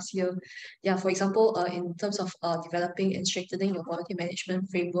over the last year. Yeah, for example, in terms of developing and strengthening your volunteer management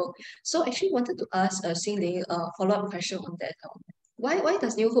framework. So actually wanted to ask Xin-Ling a follow-up question on that. Why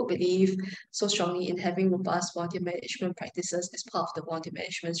does New Hope believe so strongly in having robust volunteer management practices as part of the volunteer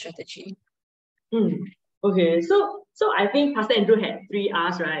management strategy? Okay, so I think Pastor Andrew had 3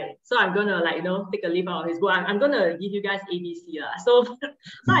 R's, right? So I'm gonna take a leaf out of his book. I'm gonna give you guys ABC. So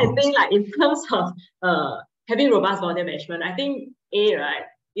I think like in terms of having robust volunteer management, I think A, right,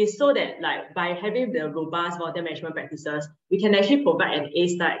 is so that like by having the robust volunteer management practices, we can actually provide an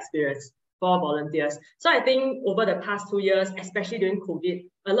A-star experience for volunteers. So I think over the past 2 years, especially during COVID,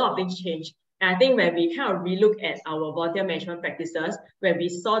 a lot of things changed. And I think when we kind of relook at our volunteer management practices, when we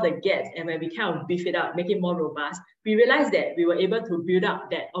saw the gaps and when we kind of beef it up, make it more robust, we realized that we were able to build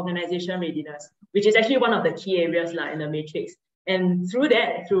up that organization readiness, which is actually one of the key areas in the matrix. And through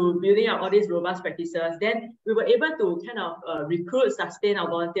building up all these robust practices, then we were able to kind of recruit, sustain our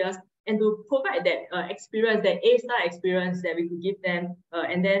volunteers and to provide that experience, that A-star experience that we could give them.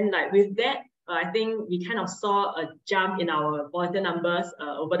 And then like with that, I think we kind of saw a jump in our volunteer numbers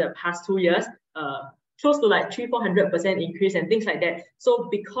over the past 2 years, close to like 300-400% increase and things like that. So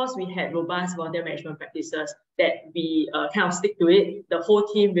because we had robust volunteer management practices that we kind of stick to it, the whole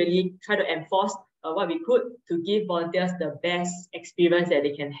team really try to enforce what we could to give volunteers the best experience that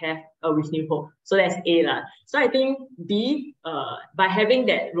they can have with New Hope. So that's A. So I think B, by having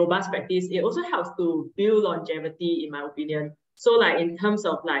that robust practice, it also helps to build longevity, in my opinion. So like in terms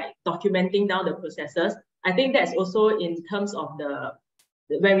of like documenting down the processes, I think that's also in terms of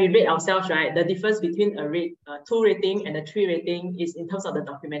when we rate ourselves, right, the difference between a 2 rating and a 3 rating is in terms of the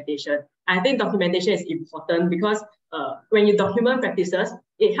documentation. I think documentation is important because when you document practices,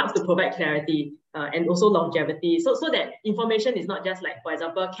 it helps to provide clarity and also longevity. So that information is not just like, for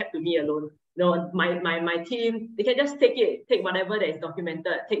example, kept to me alone. My team, they can just take whatever that is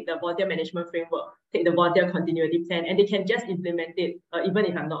documented, take the volunteer management framework, take the volunteer continuity plan, and they can just implement it even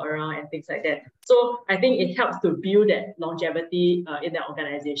if I'm not around and things like that. So I think it helps to build that longevity in the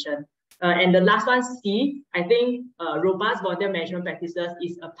organization. And the last one, C, I think robust volunteer management practices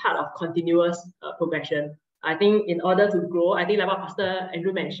is a part of continuous progression. I think in order to grow, I think like what Pastor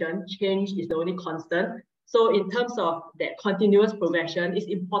Andrew mentioned, change is the only constant. So in terms of that continuous progression, it's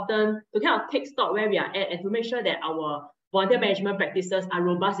important to kind of take stock where we are at and to make sure that our volunteer management practices are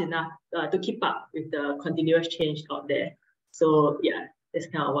robust enough to keep up with the continuous change out there. So yeah, that's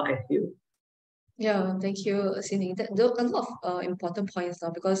kind of what I feel. Yeah, thank you, Cindy. There are a lot of important points now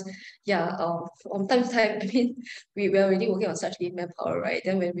because from time to time, I mean, we're already working on such lean manpower, right?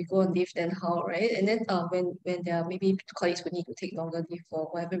 Then when we go on leave, then how, right? And then when there are maybe colleagues who need to take longer leave for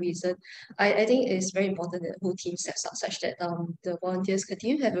whatever reason, I think it's very important that the whole team steps up such that the volunteers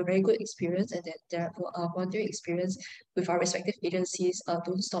continue to have a very good experience and that their volunteering experience with our respective agencies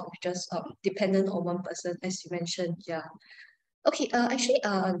don't stop with just dependent on one person, as you mentioned. Yeah. Okay, actually,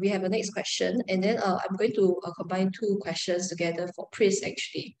 we have a next question, and then I'm going to combine two questions together for Pris,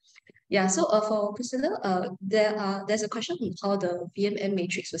 actually. Yeah, so for Priscilla, there's a question on how the VMM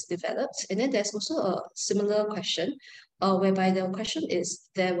matrix was developed, and then there's also a similar question, whereby the question is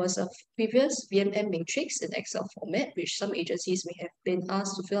there was a previous VMM matrix in Excel format, which some agencies may have been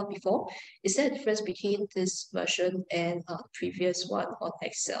asked to fill out before. Is there a difference between this version and previous one on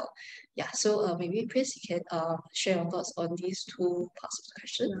Excel? Yeah, so maybe Chris, you can share your thoughts on these two parts of the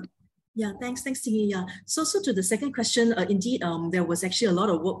question. Yeah, thanks, Tingyi. Yeah, so to the second question, indeed, there was actually a lot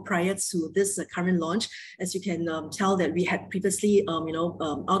of work prior to this current launch. As you can tell, that we had previously,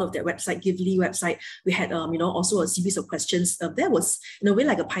 out of that website, Gively website, we had, also a series of questions. There was, in a way,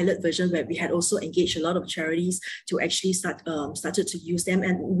 like a pilot version where we had also engaged a lot of charities to actually started to use them,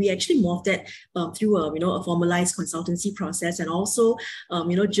 and we actually morphed that through a formalized consultancy process, and also,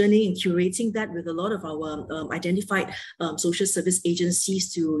 journeying and curating that with a lot of our identified social service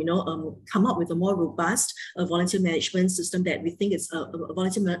agencies to, come up with a more robust volunteer management system that we think is a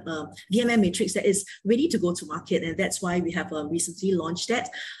volunteer VMM matrix that is ready to go to market, and that's why we have recently launched that.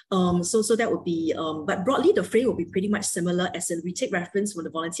 So that would be, but broadly the frame will be pretty much similar, as in we take reference from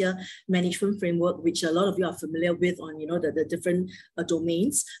the volunteer management framework, which a lot of you are familiar with on the different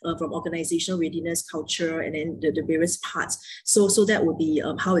domains from organizational readiness, culture, and then the various parts. So that would be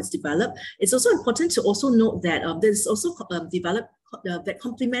how it's developed. It's also important to also note that this is also developed that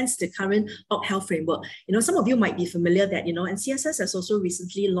complements the current Org Health framework. Some of you might be familiar that, NCSS has also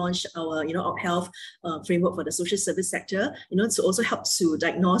recently launched our, Org Health framework for the social service sector, to also help to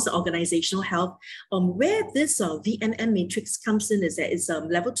diagnose the organizational health. Where this VMM matrix comes in is that it's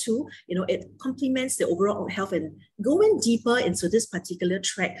level 2, it complements the overall Org Health and going deeper into this particular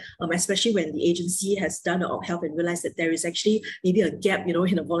track, especially when the agency has done the Org Health and realized that there is actually maybe a gap, in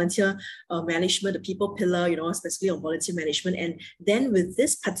the volunteer management, the people pillar, specifically on volunteer management. And then with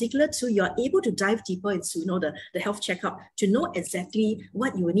this particular tool, you're able to dive deeper into the health checkup to know exactly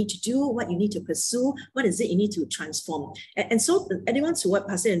what you will need to do, what you need to pursue, what is it you need to transform. And so anyone to what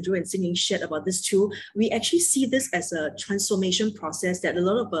Pastor Andrew and Xin Ying shared about this tool, we actually see this as a transformation process that a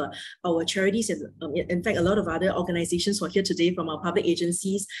lot of our charities and in fact a lot of other organizations who are here today from our public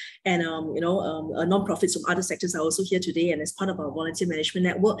agencies and non-profits from other sectors are also here today, and as part of our volunteer management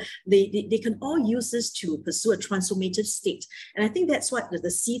network, they can all use this to pursue a transformative state. And I think that's what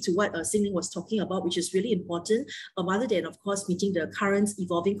the C to what Xin Ying was talking about, which is really important, other than, of course, meeting the current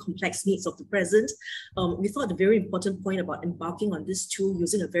evolving complex needs of the present. We thought the very important point about embarking on this tool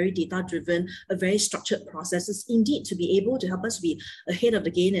using a very data-driven, a very structured process is indeed to be able to help us be ahead of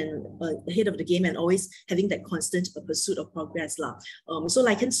the game and always having that constant pursuit of progress. So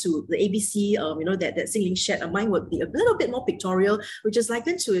likened to the ABC, that Xin Ying shared, mine would be a little bit more pictorial, which is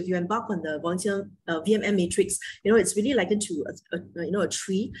likened to if you embark on the volunteer VMM matrix, it's really likened to a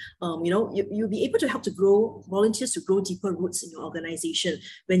tree. You'll be able to help to grow volunteers to grow deeper roots in your organization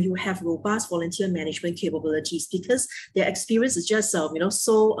when you have robust volunteer management capabilities, because their experience is just A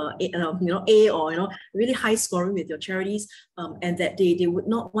or really high scoring with your charities, and that they would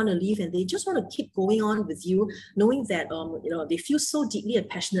not want to leave, and they just want to keep going on with you, knowing that they feel so deeply and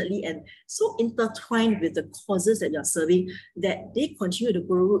passionately and so intertwined with the causes that you're serving that they continue to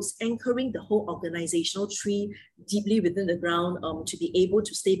grow roots, anchoring the whole organizational tree deeply within the ground, to be able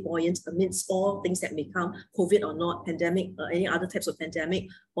to stay buoyant amidst all things that may come, COVID or not, pandemic, any other types of pandemic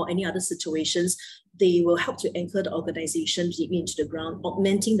or any other situations. They will help to anchor the organization deeply into the ground,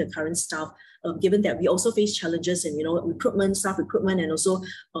 augmenting the current staff, given that we also face challenges in recruitment, staff recruitment, and also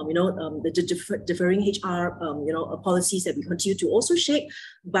the differing HR policies that we continue to also shape.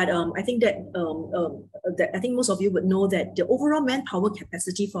 But I think that I think most of you would know that the overall manpower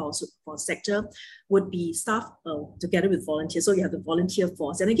capacity for our sector would be staff together with volunteers. So you have the volunteer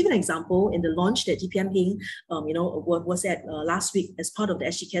force. And I give an example in the launch that DPM Ping was at last week as part of the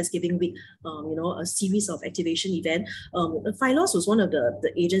SG Cares Giving Week, a series of activation event. Phylos was one of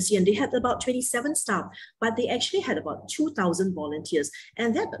the agency, and they had about 27 staff, but they actually had about 2,000 volunteers,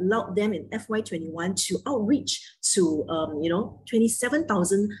 and that allowed them in FY21 to outreach to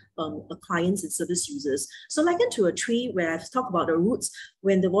 27,000 clients and service users. So likened to a tree where I've talked about the roots,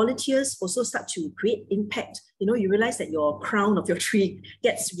 when the volunteers also start to create impact, you realize that your crown of your tree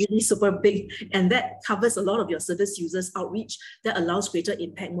gets really super big, and that covers a lot of your service users outreach that allows greater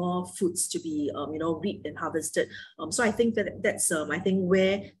impact, more foods to be, reaped and harvested. So I think that's I think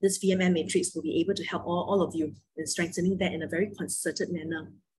where this VMM matrix will be able to help all of you in strengthening that in a very concerted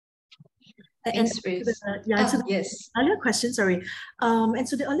manner. Thanks, Chris. Yes. Earlier question, sorry. And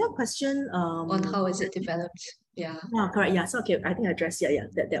so the earlier question on how is it developed? Yeah. Yeah, correct. Yeah. So okay, I think I addressed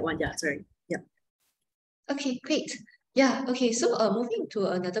that one. Yeah, sorry. Yeah. Okay, great. Yeah, okay. So moving to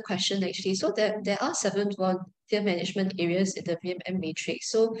another question actually. So there are 7 volunteer management areas in the VMM matrix.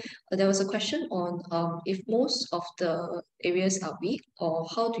 So there was a question on if most of the areas are weak, or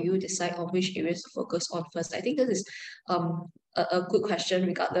how do you decide on which areas to focus on first? I think this is a good question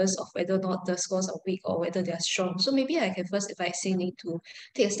regardless of whether or not the scores are weak or whether they are strong. So maybe I can first invite Xin to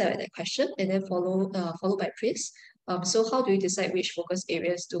take a step at that question and then followed by Chris. So how do you decide which focus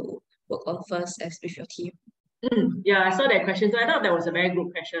areas to work on first as with your team? Yeah, I saw that question. So I thought that was a very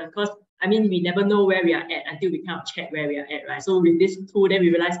good question, because I mean, we never know where we are at until we kind of check where we are at, right? So with this tool, then we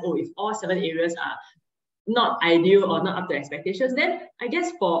realize, oh, if all 7 areas are not ideal or not up to expectations, then I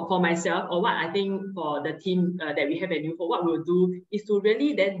guess for myself, or what I think for the team that we have at New Hope, what we'll do is to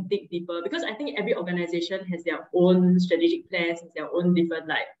really then dig deeper, because I think every organization has their own strategic plans, has their own different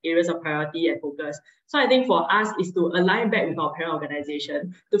like areas of priority and focus. So I think for us is to align back with our parent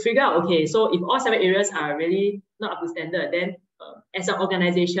organization to figure out, okay, so if all 7 areas are really not up to standard, then as an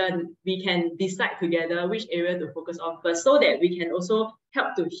organization, we can decide together which area to focus on first, so that we can also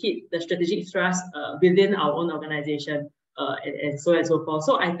help to hit the strategic thrust within our own organization and so on and so forth.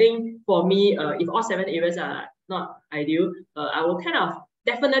 So I think for me, if all 7 areas are not ideal, I will kind of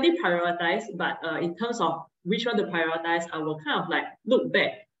definitely prioritize, but in terms of which one to prioritize, I will kind of like look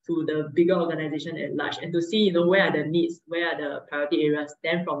back to the bigger organization at large and to see, where are the needs, where are the priority areas.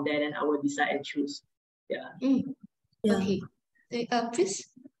 Then from there, then I will decide and choose. Yeah. Yeah. Okay. Chris?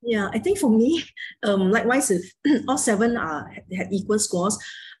 Yeah, I think for me, likewise, if all 7 had equal scores,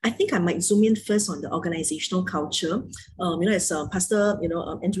 I think I might zoom in first on the organizational culture. As Pastor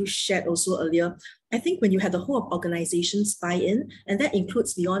Andrew shared also earlier, I think when you have the whole of organizations buy in, and that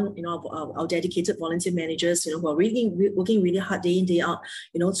includes beyond our dedicated volunteer managers, who are really working really hard day in day out,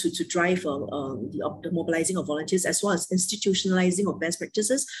 to drive the mobilizing of volunteers, as well as institutionalizing of best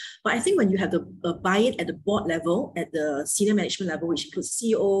practices. But I think when you have the buy-in at the board level, at the senior management level, which includes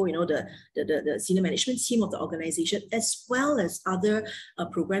CEO, the senior management team of the organization, as well as other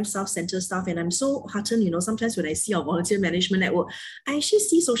program staff, center staff, and I'm so heartened, sometimes when I see our volunteer management network, I actually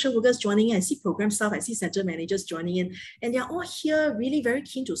see social workers joining in, I see program staff, I see center managers joining in, and they're all here really very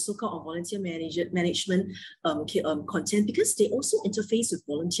keen to soak out on volunteer management content, because they also interface with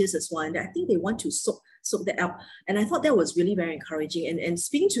volunteers as well, and I think they want to soak that up. And I thought that was really very encouraging. And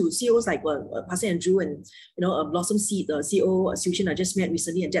speaking to CEOs like Pastor Andrew and Blossom Seed, the CEO Sushin I just met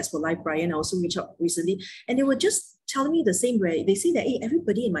recently, and Dads for Life Brian, I also reached out recently, and they were just telling me the same way. They say that, hey,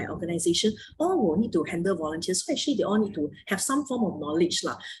 everybody in my organization all will need to handle volunteers. So actually they all need to have some form of knowledge.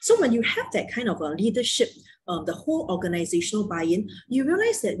 So when you have that kind of leadership, the whole organizational buy-in, you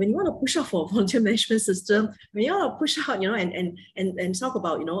realize that when you want to push out for a volunteer management system, when you want to push out, and talk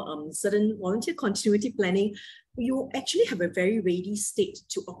about, certain volunteer continuity planning, you actually have a very ready state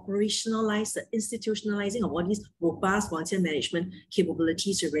to operationalize the institutionalizing of all these robust volunteer management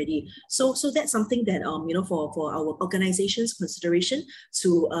capabilities already. So that's something that for our organization's consideration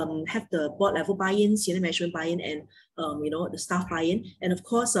to have the board level buy-in, senior management buy-in, and the staff buy-in. And of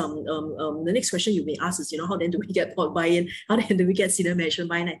course, the next question you may ask is, how then do we get board buy-in? How then do we get senior management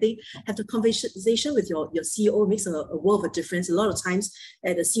buy-in? I think have the conversation with your CEO makes a world of a difference. A lot of times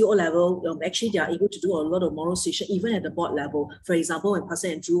at the CEO level, actually they are able to do a lot of moral suasion even at the board level. For example, when Pastor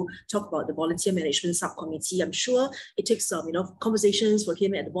Andrew talked about the volunteer management subcommittee, I'm sure it takes conversations for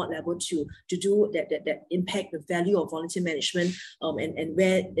him at the board level to do that impact the value of volunteer management, and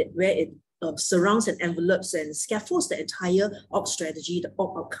where it surrounds and envelopes and scaffolds the entire org strategy, the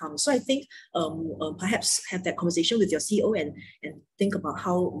org outcome. So I think perhaps have that conversation with your CEO and think about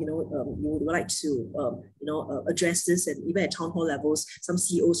how you would like to address this. And even at town hall levels, some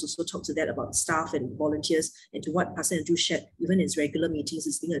CEOs also talk to that about staff and volunteers, and to what Pastor Andrew shared, even in his regular meetings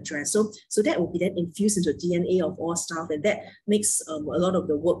is being addressed. So that will be then infused into DNA of all staff, and that makes a lot of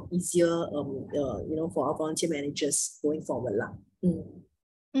the work easier for our volunteer managers going forward.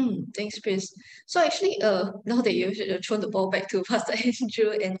 Thanks, Chris. So actually, now that you've thrown the ball back to Pastor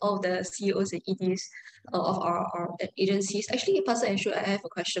Andrew and all the CEOs and EDs of our agencies, actually, Pastor Andrew, I have a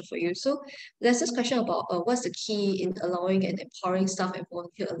question for you. So there's this question about what's the key in allowing and empowering staff and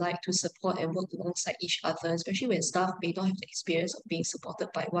volunteer alike to support and work alongside each other, especially when staff may not have the experience of being supported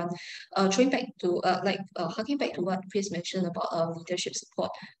by one. Throwing back to harking back to what Chris mentioned about leadership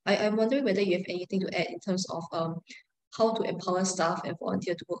support, I'm wondering whether you have anything to add in terms of how to empower staff and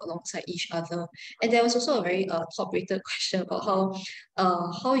volunteer to work alongside each other. And there was also a very top-rated question about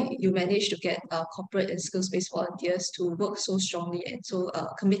how you manage to get corporate and skills-based volunteers to work so strongly and so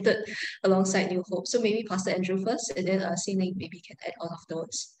committed alongside New Hope. So maybe Pastor Andrew first, and then Xin-Ling maybe can add on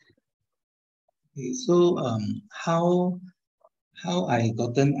afterwards. Okay, so how I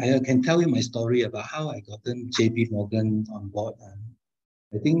can tell you my story about how I gotten JP Morgan on board.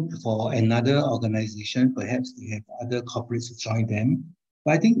 I think for another organization, perhaps they have other corporates to join them.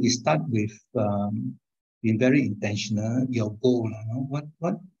 But I think it starts with being very intentional, your goal.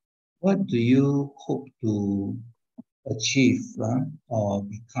 What do you hope to achieve or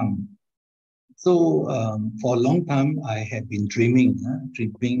become? So for a long time, I have been dreaming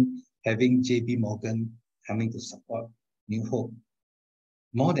having JP Morgan coming to support New Hope.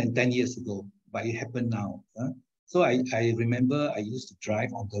 More than 10 years ago, but it happened now. So I remember I used to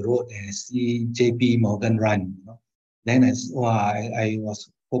drive on the road and see JP Morgan run. Then I was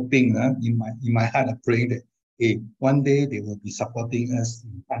hoping in my heart, I praying that hey, one day they will be supporting us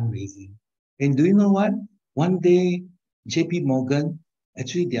in fundraising. And do you know what? One day JP Morgan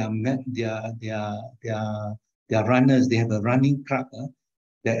actually they are runners. They have a running club.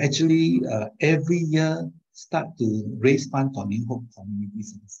 They actually every year start to raise funds for New Hope Community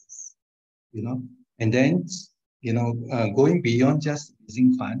Services. And then going beyond just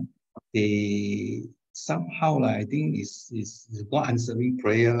raising fund, they somehow I think is God answering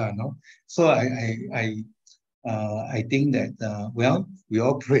prayer, no? So I think that we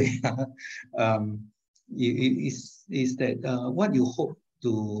all pray. Is that what you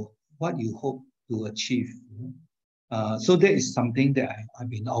hope to achieve? So that is something that I've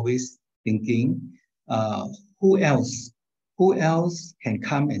been always thinking. Who else can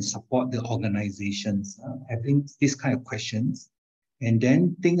come and support the organizations? Having these kind of questions, and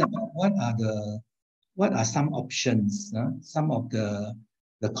then think about what are some options, some of the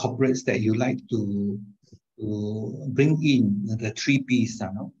corporates that you like to bring in, the 3 Ps,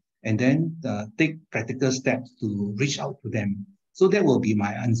 and then take practical steps to reach out to them. So that will be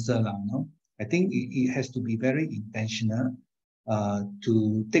my answer. I think it has to be very intentional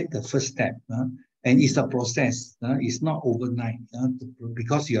to take the first step. And it's a process. It's not overnight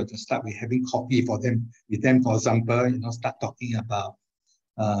because you have to start with having coffee with them, for example, start talking about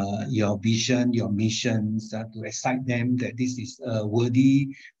your vision, your missions, to excite them that this is a worthy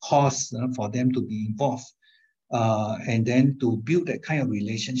cause for them to be involved. And then to build that kind of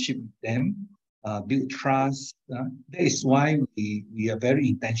relationship with them, build trust. That is why we are very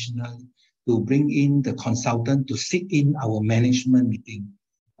intentional to bring in the consultant to sit in our management meeting.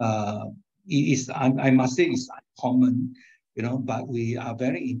 I must say it's uncommon, but we are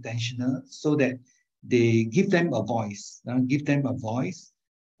very intentional so that they give them a voice, value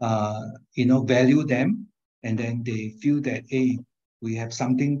them, and then they feel that, hey, we have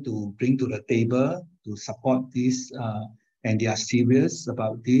something to bring to the table to support this, and they are serious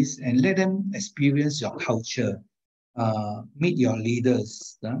about this, and let them experience your culture, meet your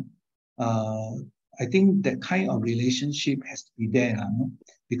leaders. I think that kind of relationship has to be there,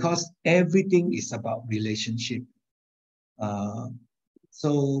 because everything is about relationship.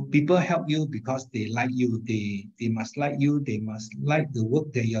 So people help you because they like you. They must like you. They must like the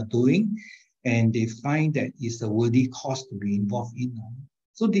work that you're doing, and they find that it's a worthy cause to be involved in.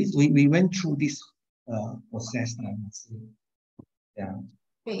 So we went through this process, I must say. Yeah.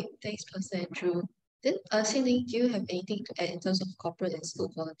 Great, thanks, Pastor Andrew. Then, Xin-Ling, do you have anything to add in terms of corporate and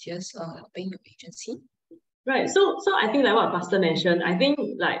school volunteers helping your agency? Right. So I think like what Pastor mentioned, I think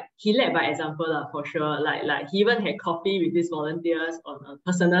like he led by example for sure. Like he even had coffee with these volunteers on a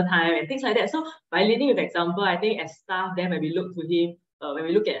personal time and things like that. So by leading with example, I think as staff, then when we look to him, when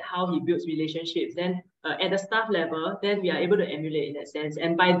we look at how he builds relationships, then at the staff level, then we are able to emulate in that sense.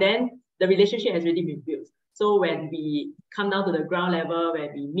 And by then, the relationship has already been built. So when we come down to the ground level,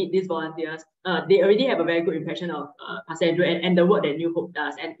 when we meet these volunteers, they already have a very good impression of Pastor Andrew and the work that New Hope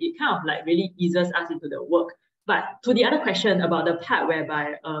does. And it kind of like really eases us into the work. But to the other question about the part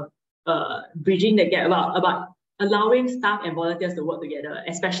whereby bridging the gap, about allowing staff and volunteers to work together,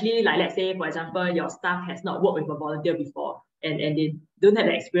 especially like, let's say, for example, your staff has not worked with a volunteer before. and they don't have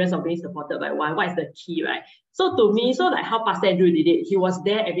the experience of being supported by one. What is the key, right? So to me, so like how Pastor Andrew did it, he was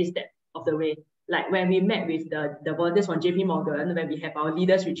there every step of the way. Like when we met with the volunteers from JP Morgan, when we have our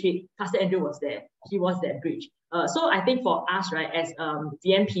leaders retreat, Pastor Andrew was there. He was that bridge. So I think for us, right, as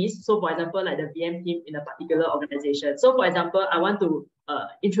VMPs, so for example, like the VM team in a particular organization. So for example, I want to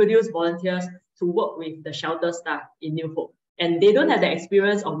introduce volunteers to work with the shelter staff in New Hope. And they don't have the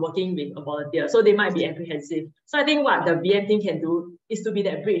experience of working with a volunteer, so they might be apprehensive. So I think what the VM team can do is to be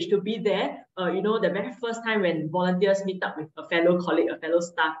that bridge, to be there, the very first time when volunteers meet up with a fellow colleague, a fellow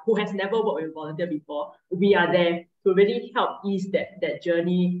staff who has never worked with a volunteer before, we are there to really help ease that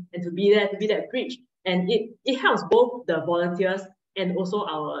journey and to be there, to be that bridge. And it helps both the volunteers and also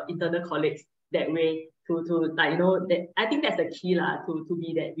our internal colleagues that way that I think that's the key to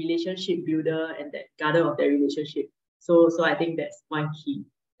be that relationship builder and that guardian of that relationship. So I think that's one key.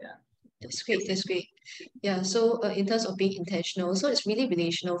 Yeah. That's great. That's great. Yeah. So in terms of being intentional, so it's really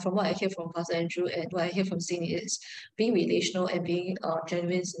relational. From what I hear from Pastor Andrew and what I hear from Cindy, is being relational and being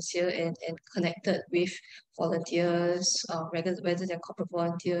genuine, sincere, and connected with volunteers, whether they're corporate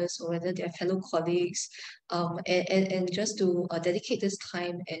volunteers or whether they're fellow colleagues, and just to dedicate this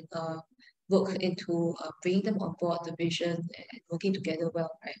time and work into bringing them on board the vision and working together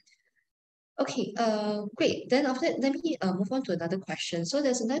well, right? Okay, great. Then after that, let me move on to another question. So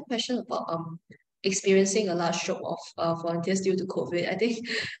there's another question about experiencing a large drop of volunteers due to COVID. I think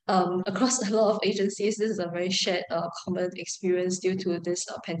across a lot of agencies, this is a very shared common experience due to this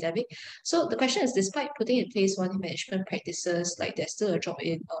pandemic. So the question is, despite putting in place volunteer management practices, like there's still a drop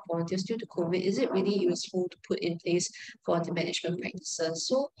in volunteers due to COVID, is it really useful to put in place volunteer management practices?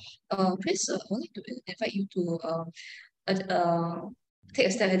 So Chris, I would like to invite you to take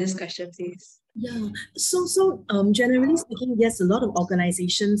a stab at this question, please. Yeah. So generally speaking, yes, a lot of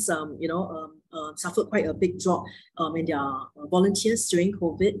organizations, suffered quite a big drop in their volunteers during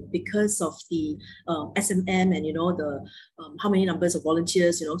COVID because of the SMM and the how many numbers of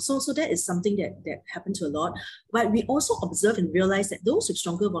volunteers. So that is something that happened to a lot. But we also observe and realize that those with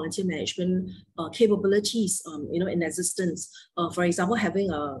stronger volunteer management capabilities, in existence, for example, having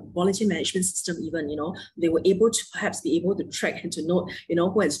a volunteer management system, even they were able to perhaps be able to track and to note,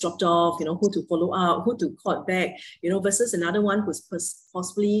 who has dropped off, who to follow up, who to call back, versus another one who's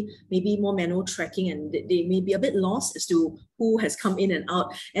possibly maybe more manual tracking, and they may be a bit lost as to who has come in and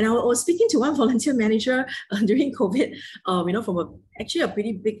out. And I was speaking to one volunteer manager during COVID, from actually a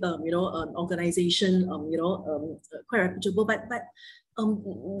pretty big, organization, quite reputable, but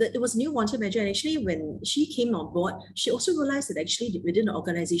it was a new volunteer manager, and actually when she came on board, she also realized that actually within the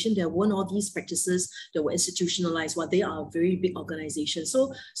organization there weren't all these practices that were institutionalized while they are a very big organization.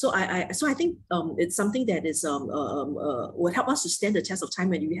 So I think it's something that is would help us to stand the test of time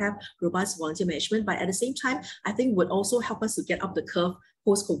when we have robust volunteer management, but at the same time I think would also help us to get up the curve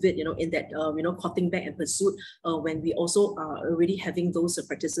post-COVID, in that, cutting back and pursuit, when we also are already having those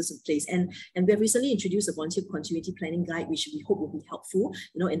practices in place. And we have recently introduced a volunteer continuity planning guide, which we hope will be helpful,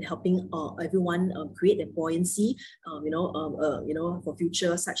 in helping everyone create that buoyancy, for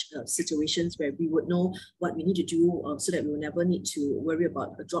future such situations where we would know what we need to do so that we will never need to worry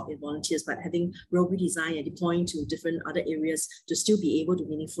about a drop in volunteers, but having role redesign and deploying to different other areas to still be able to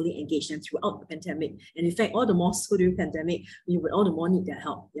meaningfully engage them throughout the pandemic. And in fact, all the more so during pandemic, we would all the more need their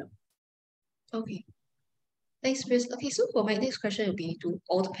help. Yeah. Okay. Thanks, Chris. Okay, so for my next question will be to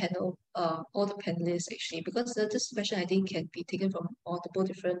all the panelists actually, because this question I think can be taken from multiple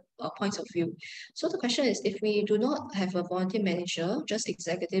different points of view. So the question is, if we do not have a volunteer manager, just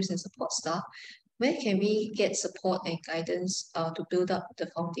executives and support staff, where can we get support and guidance to build up the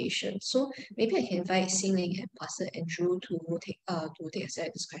foundation? So maybe I can invite Xin-Ling and Pastor Andrew to take a stab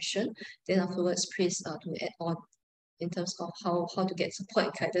at this question. Then afterwards, Chris to add on in terms of how to get support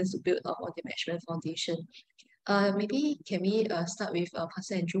and guidance to build up on the management foundation. Maybe can we start with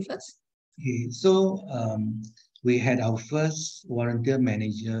Pastor Andrew first? Okay, so we had our first volunteer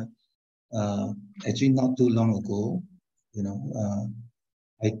manager actually not too long ago.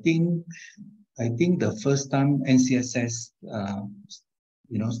 I think the first time NCSS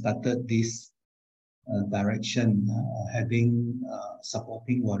started this direction, having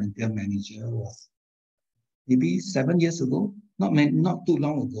supporting volunteer manager was maybe 7 years ago, not too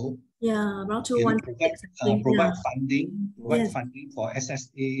long ago. Yeah, around 2016. Provide funding for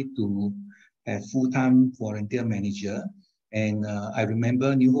SSA to have full-time volunteer manager. And I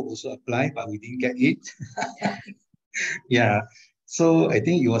remember New Hope also applied, but we didn't get it. Yeah, so I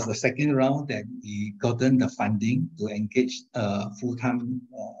think it was the second round that we gotten the funding to engage full-time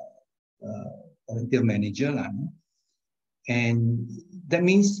volunteer manager. And that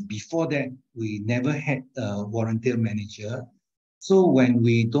means before that, we never had a volunteer manager. So when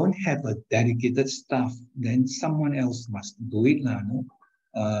we don't have a dedicated staff, then someone else must do it, no?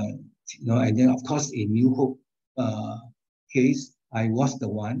 And then of course in New Hope case, I was the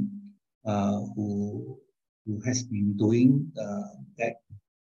one who has been doing that,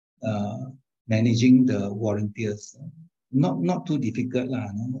 managing the volunteers. Not too difficult,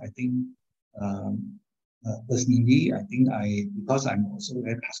 no? I think personally, I think because I'm also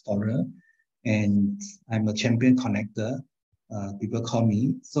very pastoral and I'm a champion connector, people call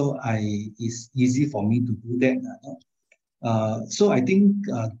me, so it's easy for me to do that. So I think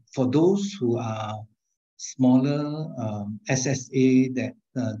for those who are smaller SSA that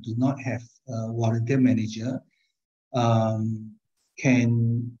do not have a volunteer manager,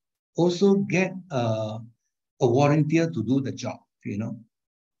 can also get a volunteer to do the job,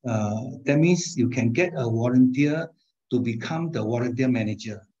 that means you can get a volunteer to become the volunteer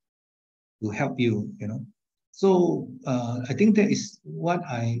manager to help you, So I think that is what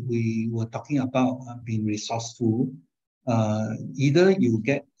we were talking about, being resourceful. Either you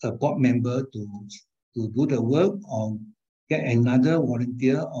get a board member to do the work, or get another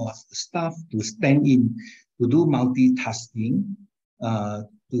volunteer or staff to stand in to do multitasking,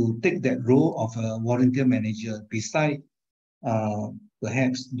 to take that role of a volunteer manager beside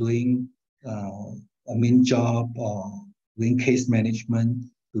perhaps doing a main job or doing case management,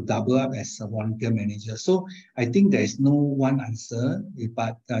 to double up as a volunteer manager. So I think there is no one answer,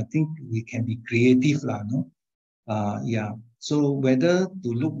 but I think we can be creative, no? Yeah. So whether to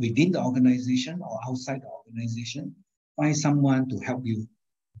look within the organization or outside the organization, find someone to help you.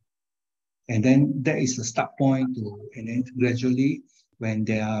 And then that is the start point and then gradually, when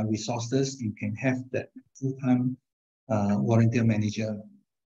there are resources, you can have that full-time volunteer manager.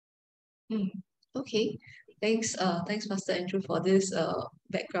 Okay, thanks, Pastor Andrew, for this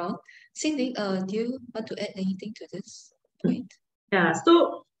background. Xin-Ning, do you want to add anything to this point? Yeah,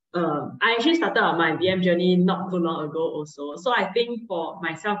 so I actually started on my VM journey not too long ago also. So I think for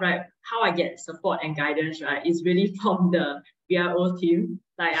myself, right, how I get support and guidance, right, is really from the VRO team.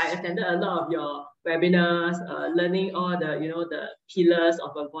 Like I attended a lot of your webinars, learning all the, the pillars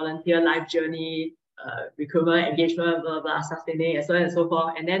of a volunteer life journey, recruitment, engagement, blah, blah, sustaining, and so on and so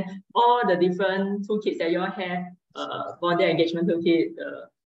forth. And then all the different toolkits that you all have, volunteer engagement toolkit,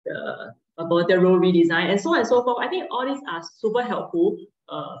 the volunteer role redesign, and so on and so forth. I think all these are super helpful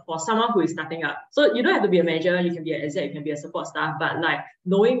for someone who is starting up. So you don't have to be a manager, you can be an exec, you can be a support staff, but like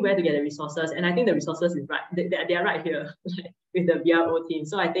knowing where to get the resources, and I think the resources is right, they are right here with the VRO team.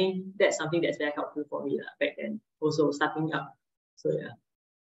 So I think that's something that's very helpful for me back then, also starting up. So yeah.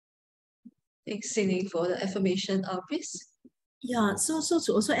 Thanks, Xin-Ning, for the affirmation. Chris? Yeah, so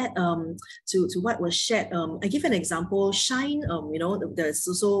to also add to what was shared, I give an example. Shine, there's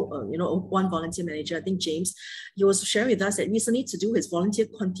also one volunteer manager, I think James, he was sharing with us that recently to do his volunteer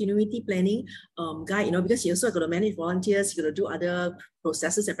continuity planning guide, because he also got to manage volunteers, he got to do other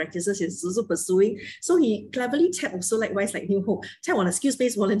processes and practices he's also pursuing. So he cleverly tapped also likewise like New Hope, tap on a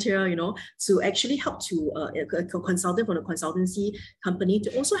skills-based volunteer, to actually help to a consultant from a consultancy company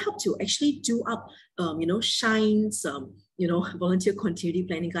to also help to actually do up, Shine's volunteer continuity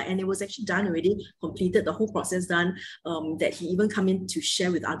planning guide, and it was actually done already, completed the whole process done, that he even come in to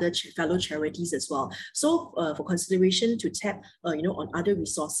share with other fellow charities as well. So for consideration to tap, on other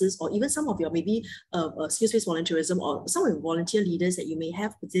resources, or even some of your maybe skills-based volunteerism, or some of the volunteer leaders that you may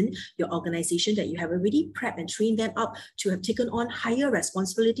have within your organization that you have already prepped and trained them up to have taken on higher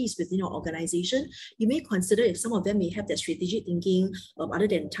responsibilities within your organization. You may consider if some of them may have that strategic thinking, other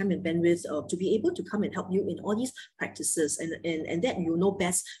than time and bandwidth, to be able to come and help you in all these practices, and that you know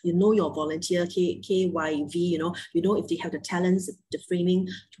best, your volunteer KYV, you know if they have the talents, the framing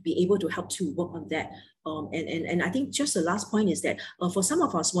to be able to help to work on that. And I think just the last point is that for some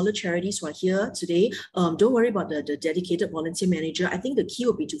of our smaller charities who are here today, don't worry about the dedicated volunteer manager. I think the key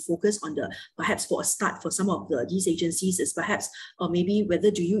will be to focus on perhaps for a start for some of these agencies is perhaps maybe whether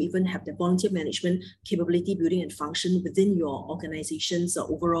do you even have the volunteer management capability building and function within your organization's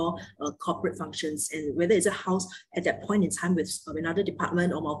overall corporate functions, and whether it's a house at that point in time with another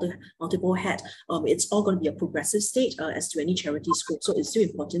department or multiple head. It's all going to be a progressive state as to any charity scope. So it's still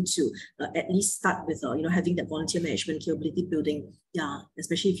important to at least start with having that volunteer management capability building,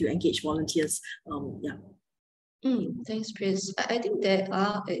 especially if you engage volunteers. Thanks, Chris. I think there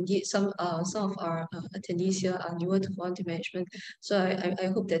are indeed some of our attendees here are newer to volunteer management. So I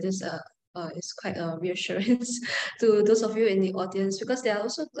hope that this is quite a reassurance to those of you in the audience, because there are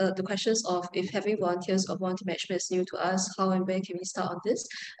also the questions of if having volunteers or volunteer management is new to us, how and where can we start on this?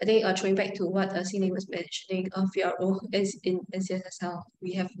 I think throwing back to what Xin was mentioning, VRO is in NCSSL,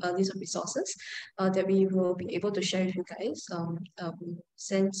 we have a list of resources that we will be able to share with you guys.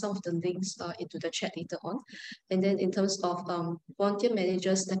 Send some of the links into the chat later on. And then in terms of volunteer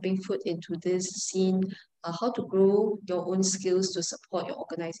managers stepping foot into this scene, how to grow your own skills to support your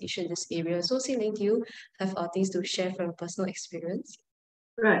organization in this area. So Xin, do you have things to share from personal experience?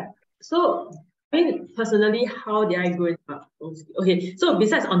 Right. So I mean, personally, how did I go? Okay, so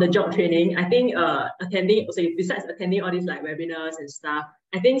besides on the job training, I think besides attending all these like webinars and stuff,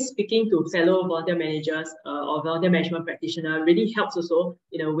 I think speaking to fellow volunteer managers or volunteer management practitioner really helps also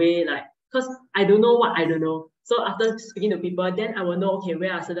in a way, like, because I don't know what I don't know. So after speaking to people, then I will know, okay,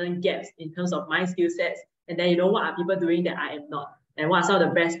 where are certain gaps in terms of my skill sets, and then what are people doing that I am not, and what are some of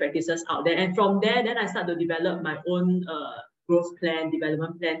the best practices out there. And from there, then I start to develop my own growth plan,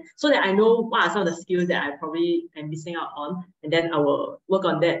 development plan, so that I know what are some of the skills that I probably am missing out on, and then I will work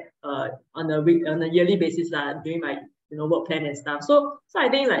on that on a yearly basis during my work plan and stuff. So I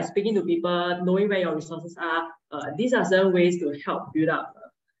think like speaking to people, knowing where your resources are, these are certain ways to help build up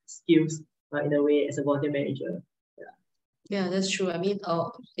skills in a way as a volunteer manager. Yeah, that's true. I mean,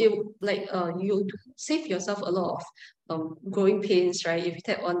 you save yourself a lot of growing pains, right? If you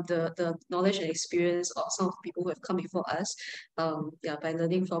tap on the knowledge and experience of some of the people who have come before us, by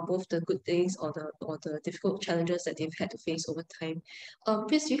learning from both the good things or the difficult challenges that they've had to face over time.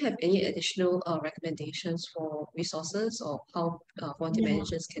 Chris, do you have any additional recommendations for resources or how volunteer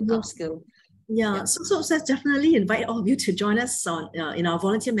managers can upskill? Yeah, so let's definitely invite all of you to join us on in our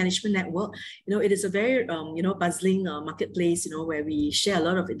volunteer management network. It is a very bustling marketplace, where we share a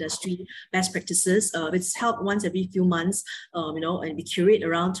lot of industry best practices. It's held once every few months, and we curate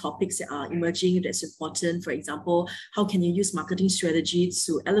around topics that are emerging that's important. For example, how can you use marketing strategy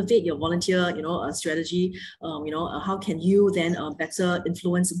to elevate your volunteer strategy? How can you then better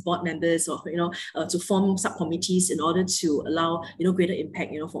influence board members, or to form subcommittees in order to allow greater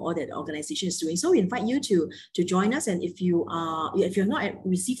impact for all that the organization is doing. So we invite you to join us, and if you have not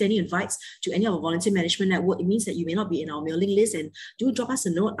received any invites to any of our volunteer management network, it means that you may not be in our mailing list, and do drop us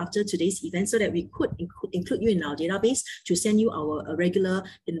a note after today's event so that we could include you in our database to send you our regular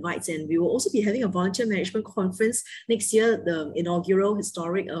invites. And we will also be having a volunteer management conference next year, the inaugural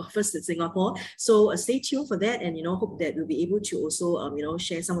historic first in Singapore. So stay tuned for that, and hope that we'll be able to also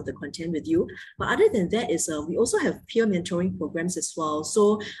share some of the content with you. But other than that we also have peer mentoring programs as well.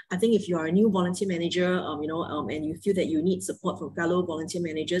 So I think if you are a new volunteer manager, and you feel that you need support from fellow volunteer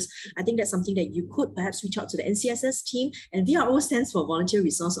managers, I think that's something that you could perhaps reach out to the NCSS team. And VRO stands for Volunteer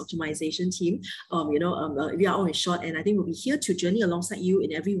Resource Optimization Team. VRO in short, and I think we'll be here to journey alongside you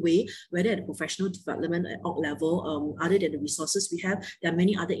in every way, whether at the professional development at org level, other than the resources we have. There are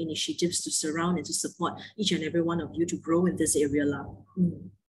many other initiatives to surround and to support each and every one of you to grow in this area.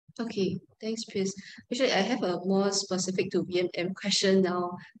 Okay, thanks, Chris. Actually, I have a more specific to VMM question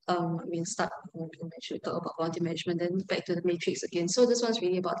now. We'll start, we talk about volunteer management, then back to the matrix again. So this one's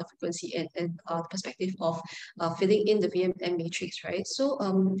really about the frequency and the perspective of filling in the VMM matrix, right? So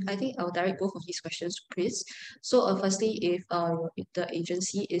I think I'll direct both of these questions to Chris. So firstly, if the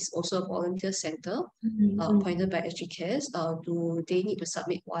agency is also a volunteer center appointed by SG Cares, do they need to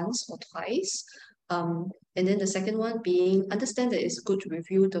submit once or twice? And then the second one being, understand that it's good to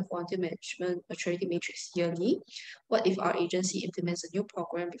review the volunteer management maturity matrix yearly. What if our agency implements a new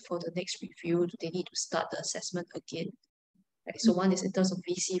program before the next review? Do they need to start the assessment again? Right, so one is in terms of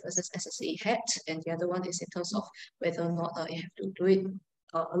VC versus SSA head, and the other one is in terms of whether or not you have to do it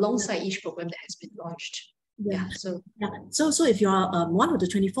alongside each program that has been launched. So if you are one of the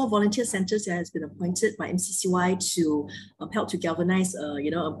 24 volunteer centers that has been appointed by MCCY to help to galvanize a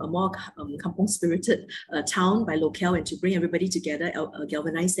more kampong spirited town by locale, and to bring everybody together,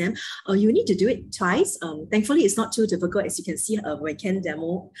 galvanize them, you need to do it twice. Thankfully, it's not too difficult, as you can see when Ken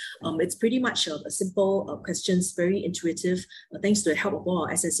demo. It's pretty much a simple questions, very intuitive, thanks to the help of all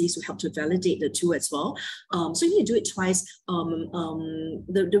our SSAs who help to validate the tool as well. So you need to do it twice.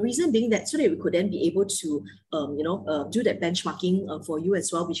 The reason being that so that we could then be able to do that benchmarking for you as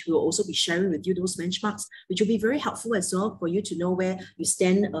well, which we will also be sharing with you those benchmarks, which will be very helpful as well for you to know where you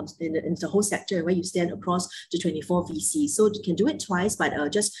stand in the whole sector and where you stand across the 24 VCs. So you can do it twice, but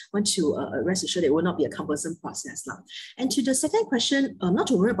just want to rest assured it will not be a cumbersome process. And to the second question, not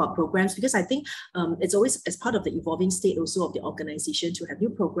to worry about programs, because I think it's always as part of the evolving state also of the organization to have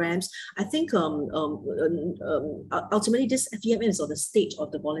new programs. I think ultimately this VMM is on the state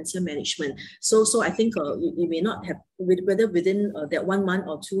of the volunteer management. So I think you may not have whether within that 1 month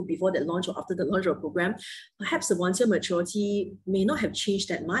or two before that launch or after the launch of a program, perhaps the volunteer maturity may not have changed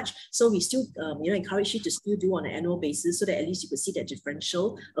that much. So we still encourage you to still do on an annual basis so that at least you could see that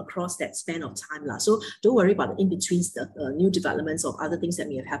differential across that span of time. So don't worry about the in-betweens, the new developments of other things that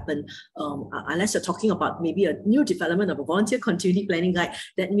may have happened, unless you're talking about maybe a new development of a volunteer continuity planning guide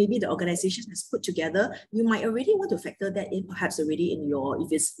that maybe the organization has put together. You might already want to factor that in perhaps already in your,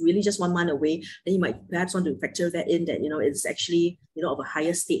 if it's really just 1 month away, then you might perhaps want to factor that in, that it's actually of a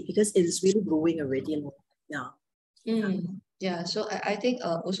higher state because it is really growing already. Yeah, so I think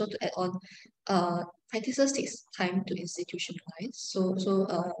also to add on, practices takes time to institutionalize. So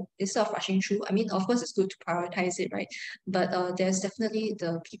instead of rushing through, I mean, of course it's good to prioritize it, right? But there's definitely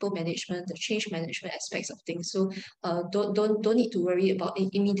the people management, the change management aspects of things. So don't need to worry about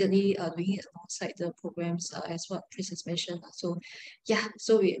immediately doing it alongside the programs as what Chris has mentioned. So yeah,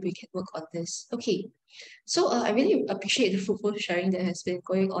 so we can work on this. Okay. So I really appreciate the fruitful sharing that has been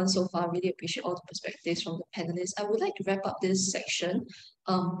going on so far. I really appreciate all the perspectives from the panelists. I would like to wrap up this section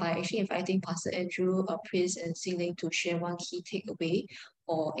by actually inviting Pastor Andrew, Chris, and Xing to share one key takeaway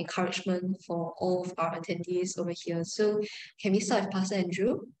or encouragement for all of our attendees over here. So can we start with Pastor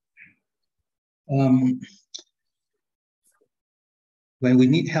Andrew? When we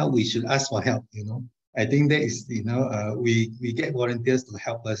need help, we should ask for help, I think that is, we get volunteers to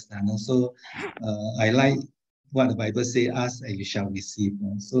help us. So I like what the Bible says, ask and you shall receive.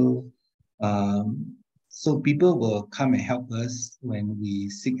 So people will come and help us when we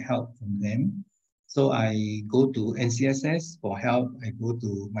seek help from them. So I go to NCSS for help. I go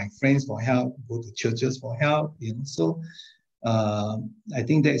to my friends for help, go to churches for help. So I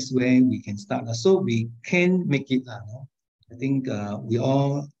think that's where we can start. So we can make it. I think we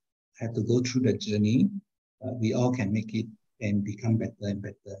all have to go through the journey. We all can make it and become better and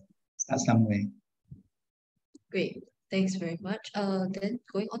better. Start somewhere. Great. Thanks very much. Then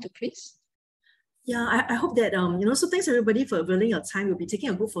going on to Chris. Yeah, I hope that, so thanks everybody for availing your time. We'll be taking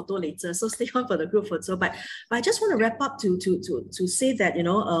a group photo later, so stay on for the group photo. But I just want to wrap up to say that,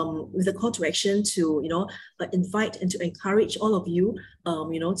 with a call to action to, invite and to encourage all of you,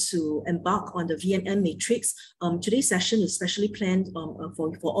 to embark on the VMM Matrix. Today's session is specially planned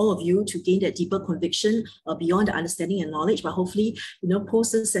for all of you to gain that deeper conviction beyond the understanding and knowledge. But hopefully,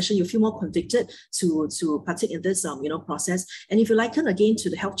 post this session, you feel more convicted to partake in this, process. And if you liken again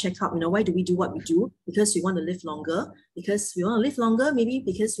to the health checkup, why do we do what we do? Because we want to live longer, maybe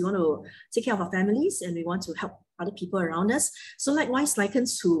because we want to take care of our families and we want to help other people around us. So likewise,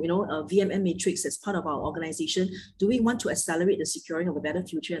 likens to, VMM Matrix as part of our organization, do we want to accelerate the securing of a better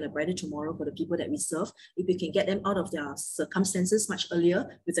future and a brighter tomorrow for the people that we serve? If we can get them out of their circumstances much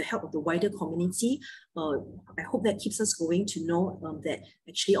earlier with the help of the wider community, I hope that keeps us going to know that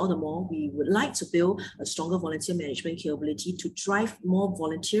actually all the more we would like to build a stronger volunteer management capability to drive more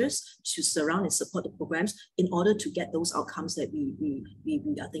volunteers to surround and support the programs in order to get those outcomes that we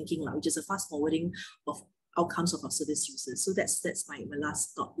are thinking, which is a fast forwarding of outcomes of our service users. So that's my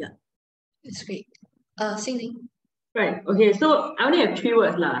last thought. Yeah. That's great. Xing. Right. Okay. So I only have 3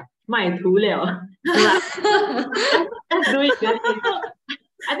 words lah. 卖图了. Let's do it.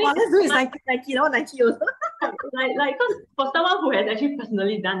 I think let's do it. Nike also. like cause for someone who has actually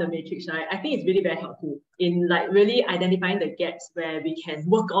personally done the matrix, right, I think it's really very helpful in really identifying the gaps where we can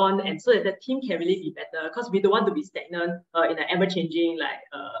work on, and so that the team can really be better, because we don't want to be stagnant in an ever-changing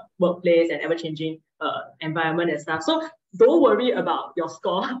workplace and ever-changing environment and stuff. So don't worry about your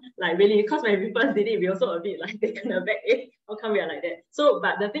score, really, because when we first did it, we also a bit taken aback, how come we are like that? So,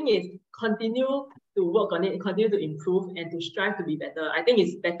 but the thing is, continue to work on it, continue to improve and to strive to be better. I think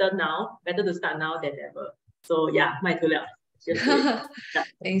it's better to start now than ever. So yeah, 卖图了.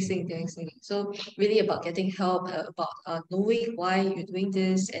 Thanks, Xing. So really about getting help, about knowing why you're doing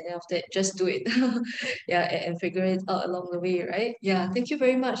this, and then after that, just do it. Yeah, and figure it out along the way, right? Yeah, thank you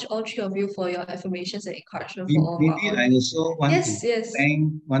very much, all 3 of you, for your affirmations and encouragement for all of our. I also want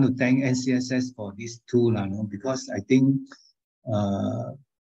to thank NCSS for this tool, because I think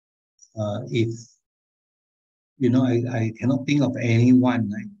if I cannot think of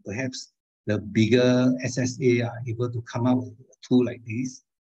anyone, perhaps the bigger SSA are able to come up with a tool like this,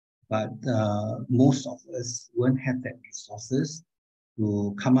 but most of us won't have that resources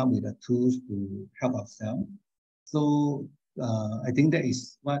to come up with the tools to help ourselves. So I think that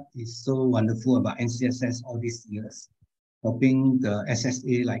is what is so wonderful about NCSS all these years, helping the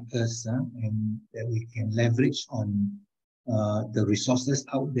SSA like us, and that we can leverage on the resources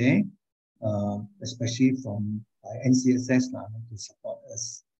out there, especially from NCSS to support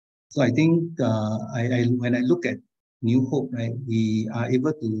us. So I think when I look at New Hope, right, we are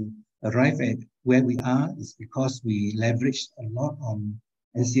able to arrive at where we are is because we leveraged a lot on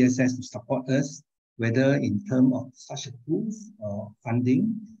NCSS to support us, whether in terms of such a tools or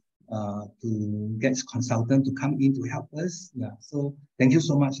funding, to get consultant to come in to help us. Yeah. So thank you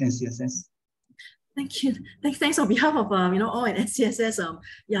so much, NCSS. Thank you. Thanks on behalf of all at NCSS.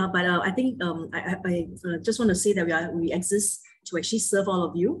 Yeah, but I think I just want to say that we exist to actually serve all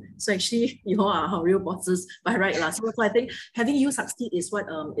of you. So actually, you all are our real bosses by right. So I think having you succeed is what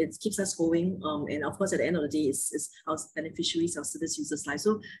it keeps us going. And of course, at the end of the day, it's our beneficiaries, our service users' lives.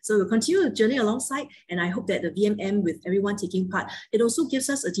 So we'll continue the journey alongside. And I hope that the VMM, with everyone taking part, it also gives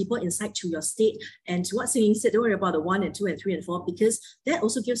us a deeper insight to your state and to what Xing said. Don't worry about the 1 and 2 and 3 and 4, because that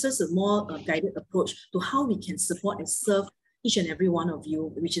also gives us a more guided approach to how we can support and serve each and every one of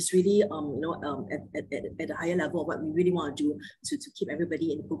you, which is really at a higher level of what we really want to do to keep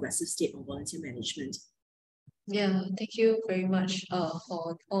everybody in a progressive state of volunteer management. Yeah, thank you very much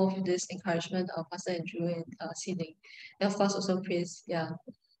for all of this encouragement, Pastor Andrew and Xing. And of course also Chris. Yeah.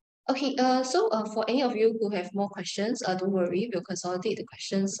 Okay, so for any of you who have more questions, don't worry, we'll consolidate the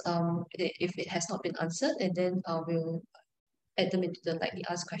questions if it has not been answered, and then we'll add them into the likely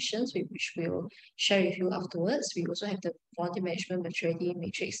asked questions, which we'll share with you afterwards. We also have the Volunteer Management Maturity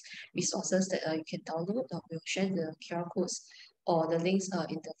Matrix resources that you can download. We'll share the QR codes or the links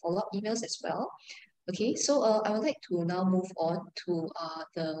in the follow-up emails as well. Okay, so I would like to now move on to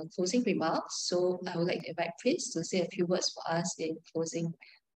the closing remarks. So I would like to invite Prince to say a few words for us in closing.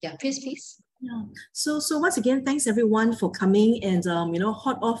 Yeah, Prince, please. Yeah. So once again, thanks everyone for coming and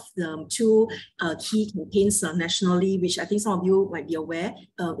hot off the two key campaigns nationally, which I think some of you might be aware.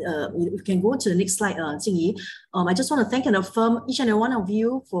 We can go to the next slide, Jingyi. I just want to thank and affirm each and every one of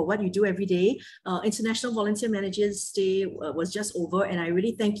you for what you do every day. International Volunteer Managers Day was just over, and I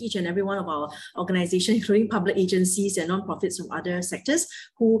really thank each and every one of our organizations, including public agencies and non-profits from other sectors,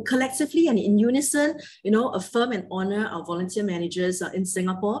 who collectively and in unison, affirm and honor our volunteer managers in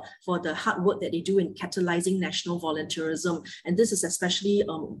Singapore for the hard work that they do in catalyzing national volunteerism. And this is especially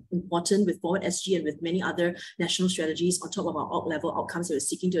important with Forward SG and with many other national strategies on top of our org-level outcomes that we're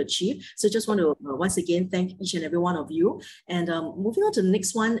seeking to achieve. So just want to once again thank each and every one of you. And moving on to the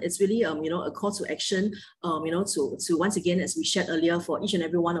next one, it's really a call to action, to once again, as we shared earlier, for each and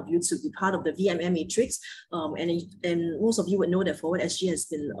every one of you to be part of the VMM Matrix. And most of you would know that Forward SG has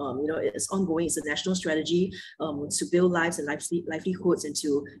been, it's ongoing. It's a national strategy to build lives and livelihoods and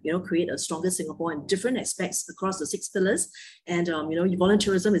to create a stronger Singapore in different aspects across the 6 pillars. And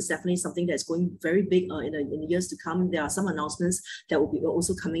volunteerism is definitely something that's going very big in the years to come. There are some announcements that will be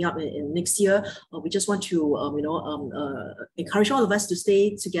also coming up in next year. We just want to encourage all of us to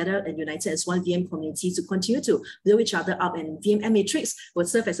stay together and united as one VM community to continue to build each other up. And VMM Matrix will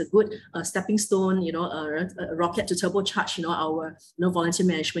serve as a good stepping stone, a rocket to turbocharge our volunteer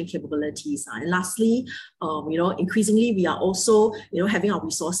management capabilities. And lastly, increasingly we are also having our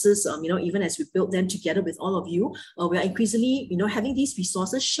resources, even as we build them together with all of you, we are increasingly having these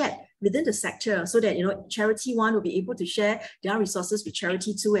resources shared within the sector, so that Charity One will be able to share their resources with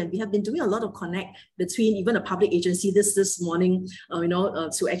Charity Two. And we have been doing a lot of connect between even a public agency this morning,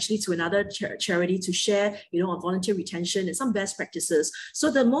 to another charity to share on volunteer retention and some best practices.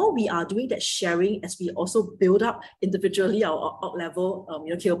 So the more we are doing that sharing, as we also build up individually our level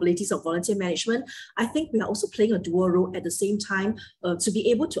capabilities of volunteer management, I think we are also playing a dual role at the same time to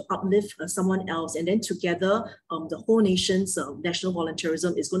be able to uplift someone else, and then together the whole nation's national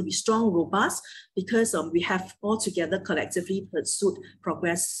volunteerism is going to be strong, robust, because we have all together collectively pursued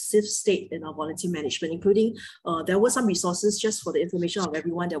progressive state in our volunteer management, including there were some resources just for the information of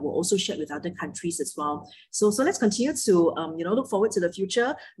everyone that were also shared with other countries as well. So let's continue to look forward to the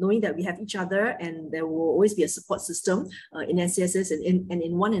future, knowing that we have each other and there will always be a support system in NCSS and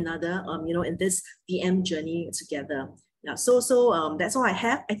in one another, in this VM journey together. Yeah, so that's all I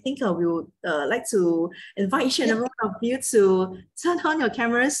have. I think we would like to invite each and every one of you to turn on your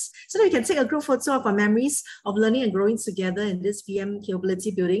cameras so that we can take a group photo of our memories of learning and growing together in this VM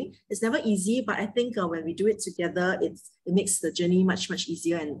capability building. It's never easy, but I think when we do it together, it makes the journey much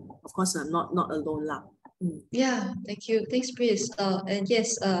easier, and of course not alone. Yeah, thank you. Thanks, Chris. And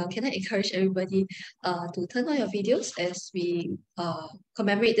yes, can I encourage everybody to turn on your videos as we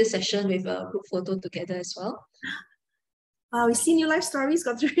commemorate this session with a group photo together as well. We've seen your live stories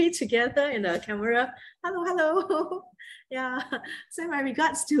got three together in the camera. Hello. Yeah. Send my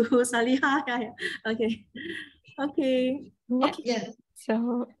regards to Saliha. Yeah. Okay. Yeah.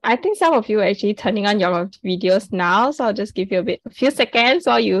 So I think some of you are actually turning on your videos now. So I'll just give you a few seconds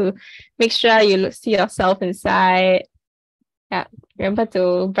while you make sure you see yourself inside. Yeah. Remember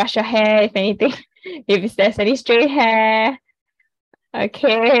to brush your hair if anything, if there's any stray hair.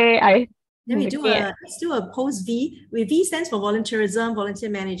 Okay. Then we do Okay. let's do a post V. V stands for volunteerism, volunteer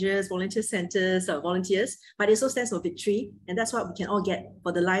managers, volunteer centers, volunteers, but it also stands for victory. And that's what we can all get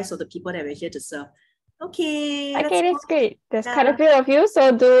for the lives of the people that we're here to serve. Okay. Okay, that's great. There's quite Yeah. a few of you,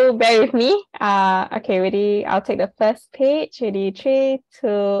 so do bear with me. Okay, ready? I'll take the first page. Ready? 3,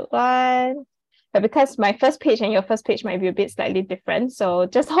 2, 1. But because my first page and your first page might be a bit slightly different, so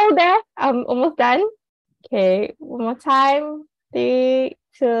just hold there. I'm almost done. Okay, one more time. 3,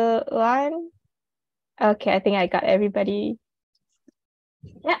 2, 1. Okay, I think I got everybody.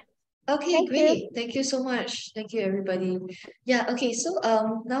 Yeah. Okay, Thank great. you. Thank you so much. Thank you, everybody. Yeah, okay, so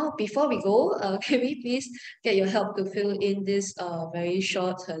now before we go, can we please get your help to fill in this very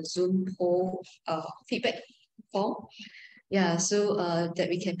short Zoom poll feedback form? Yeah, so that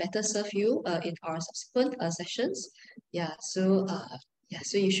we can better serve you in our subsequent sessions. Yeah, so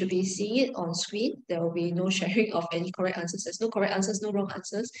so you should be seeing it on screen. There will be no sharing of any correct answers. There's no correct answers, no wrong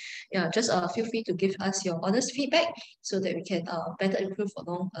answers. Yeah, just feel free to give us your honest feedback so that we can better improve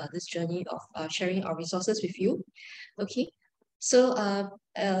along this journey of sharing our resources with you. Okay, so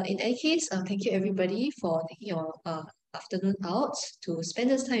in any case, thank you everybody for taking your afternoon out to spend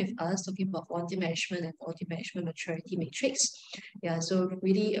this time with us talking about volunteer management and volunteer management maturity matrix. Yeah, so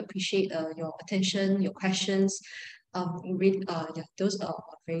really appreciate your attention, your questions. Yeah, those are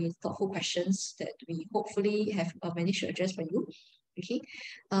very thoughtful questions that we hopefully have managed to address for you. Okay,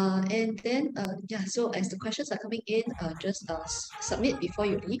 and then yeah, so as the questions are coming in, just submit before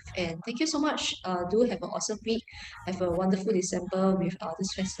you leave. And thank you so much. Do have an awesome week. Have a wonderful December with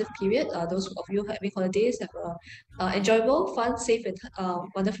this festive period. Those of you having holidays, have a enjoyable, fun, safe, and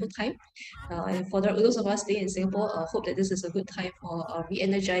wonderful time. And for those of us staying in Singapore, hope that this is a good time for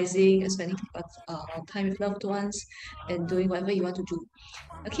re-energizing, spending time with loved ones, and doing whatever you want to do.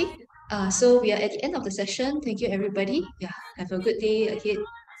 Okay, so we are at the end of the session. Thank you, everybody. Yeah, have a good day ahead.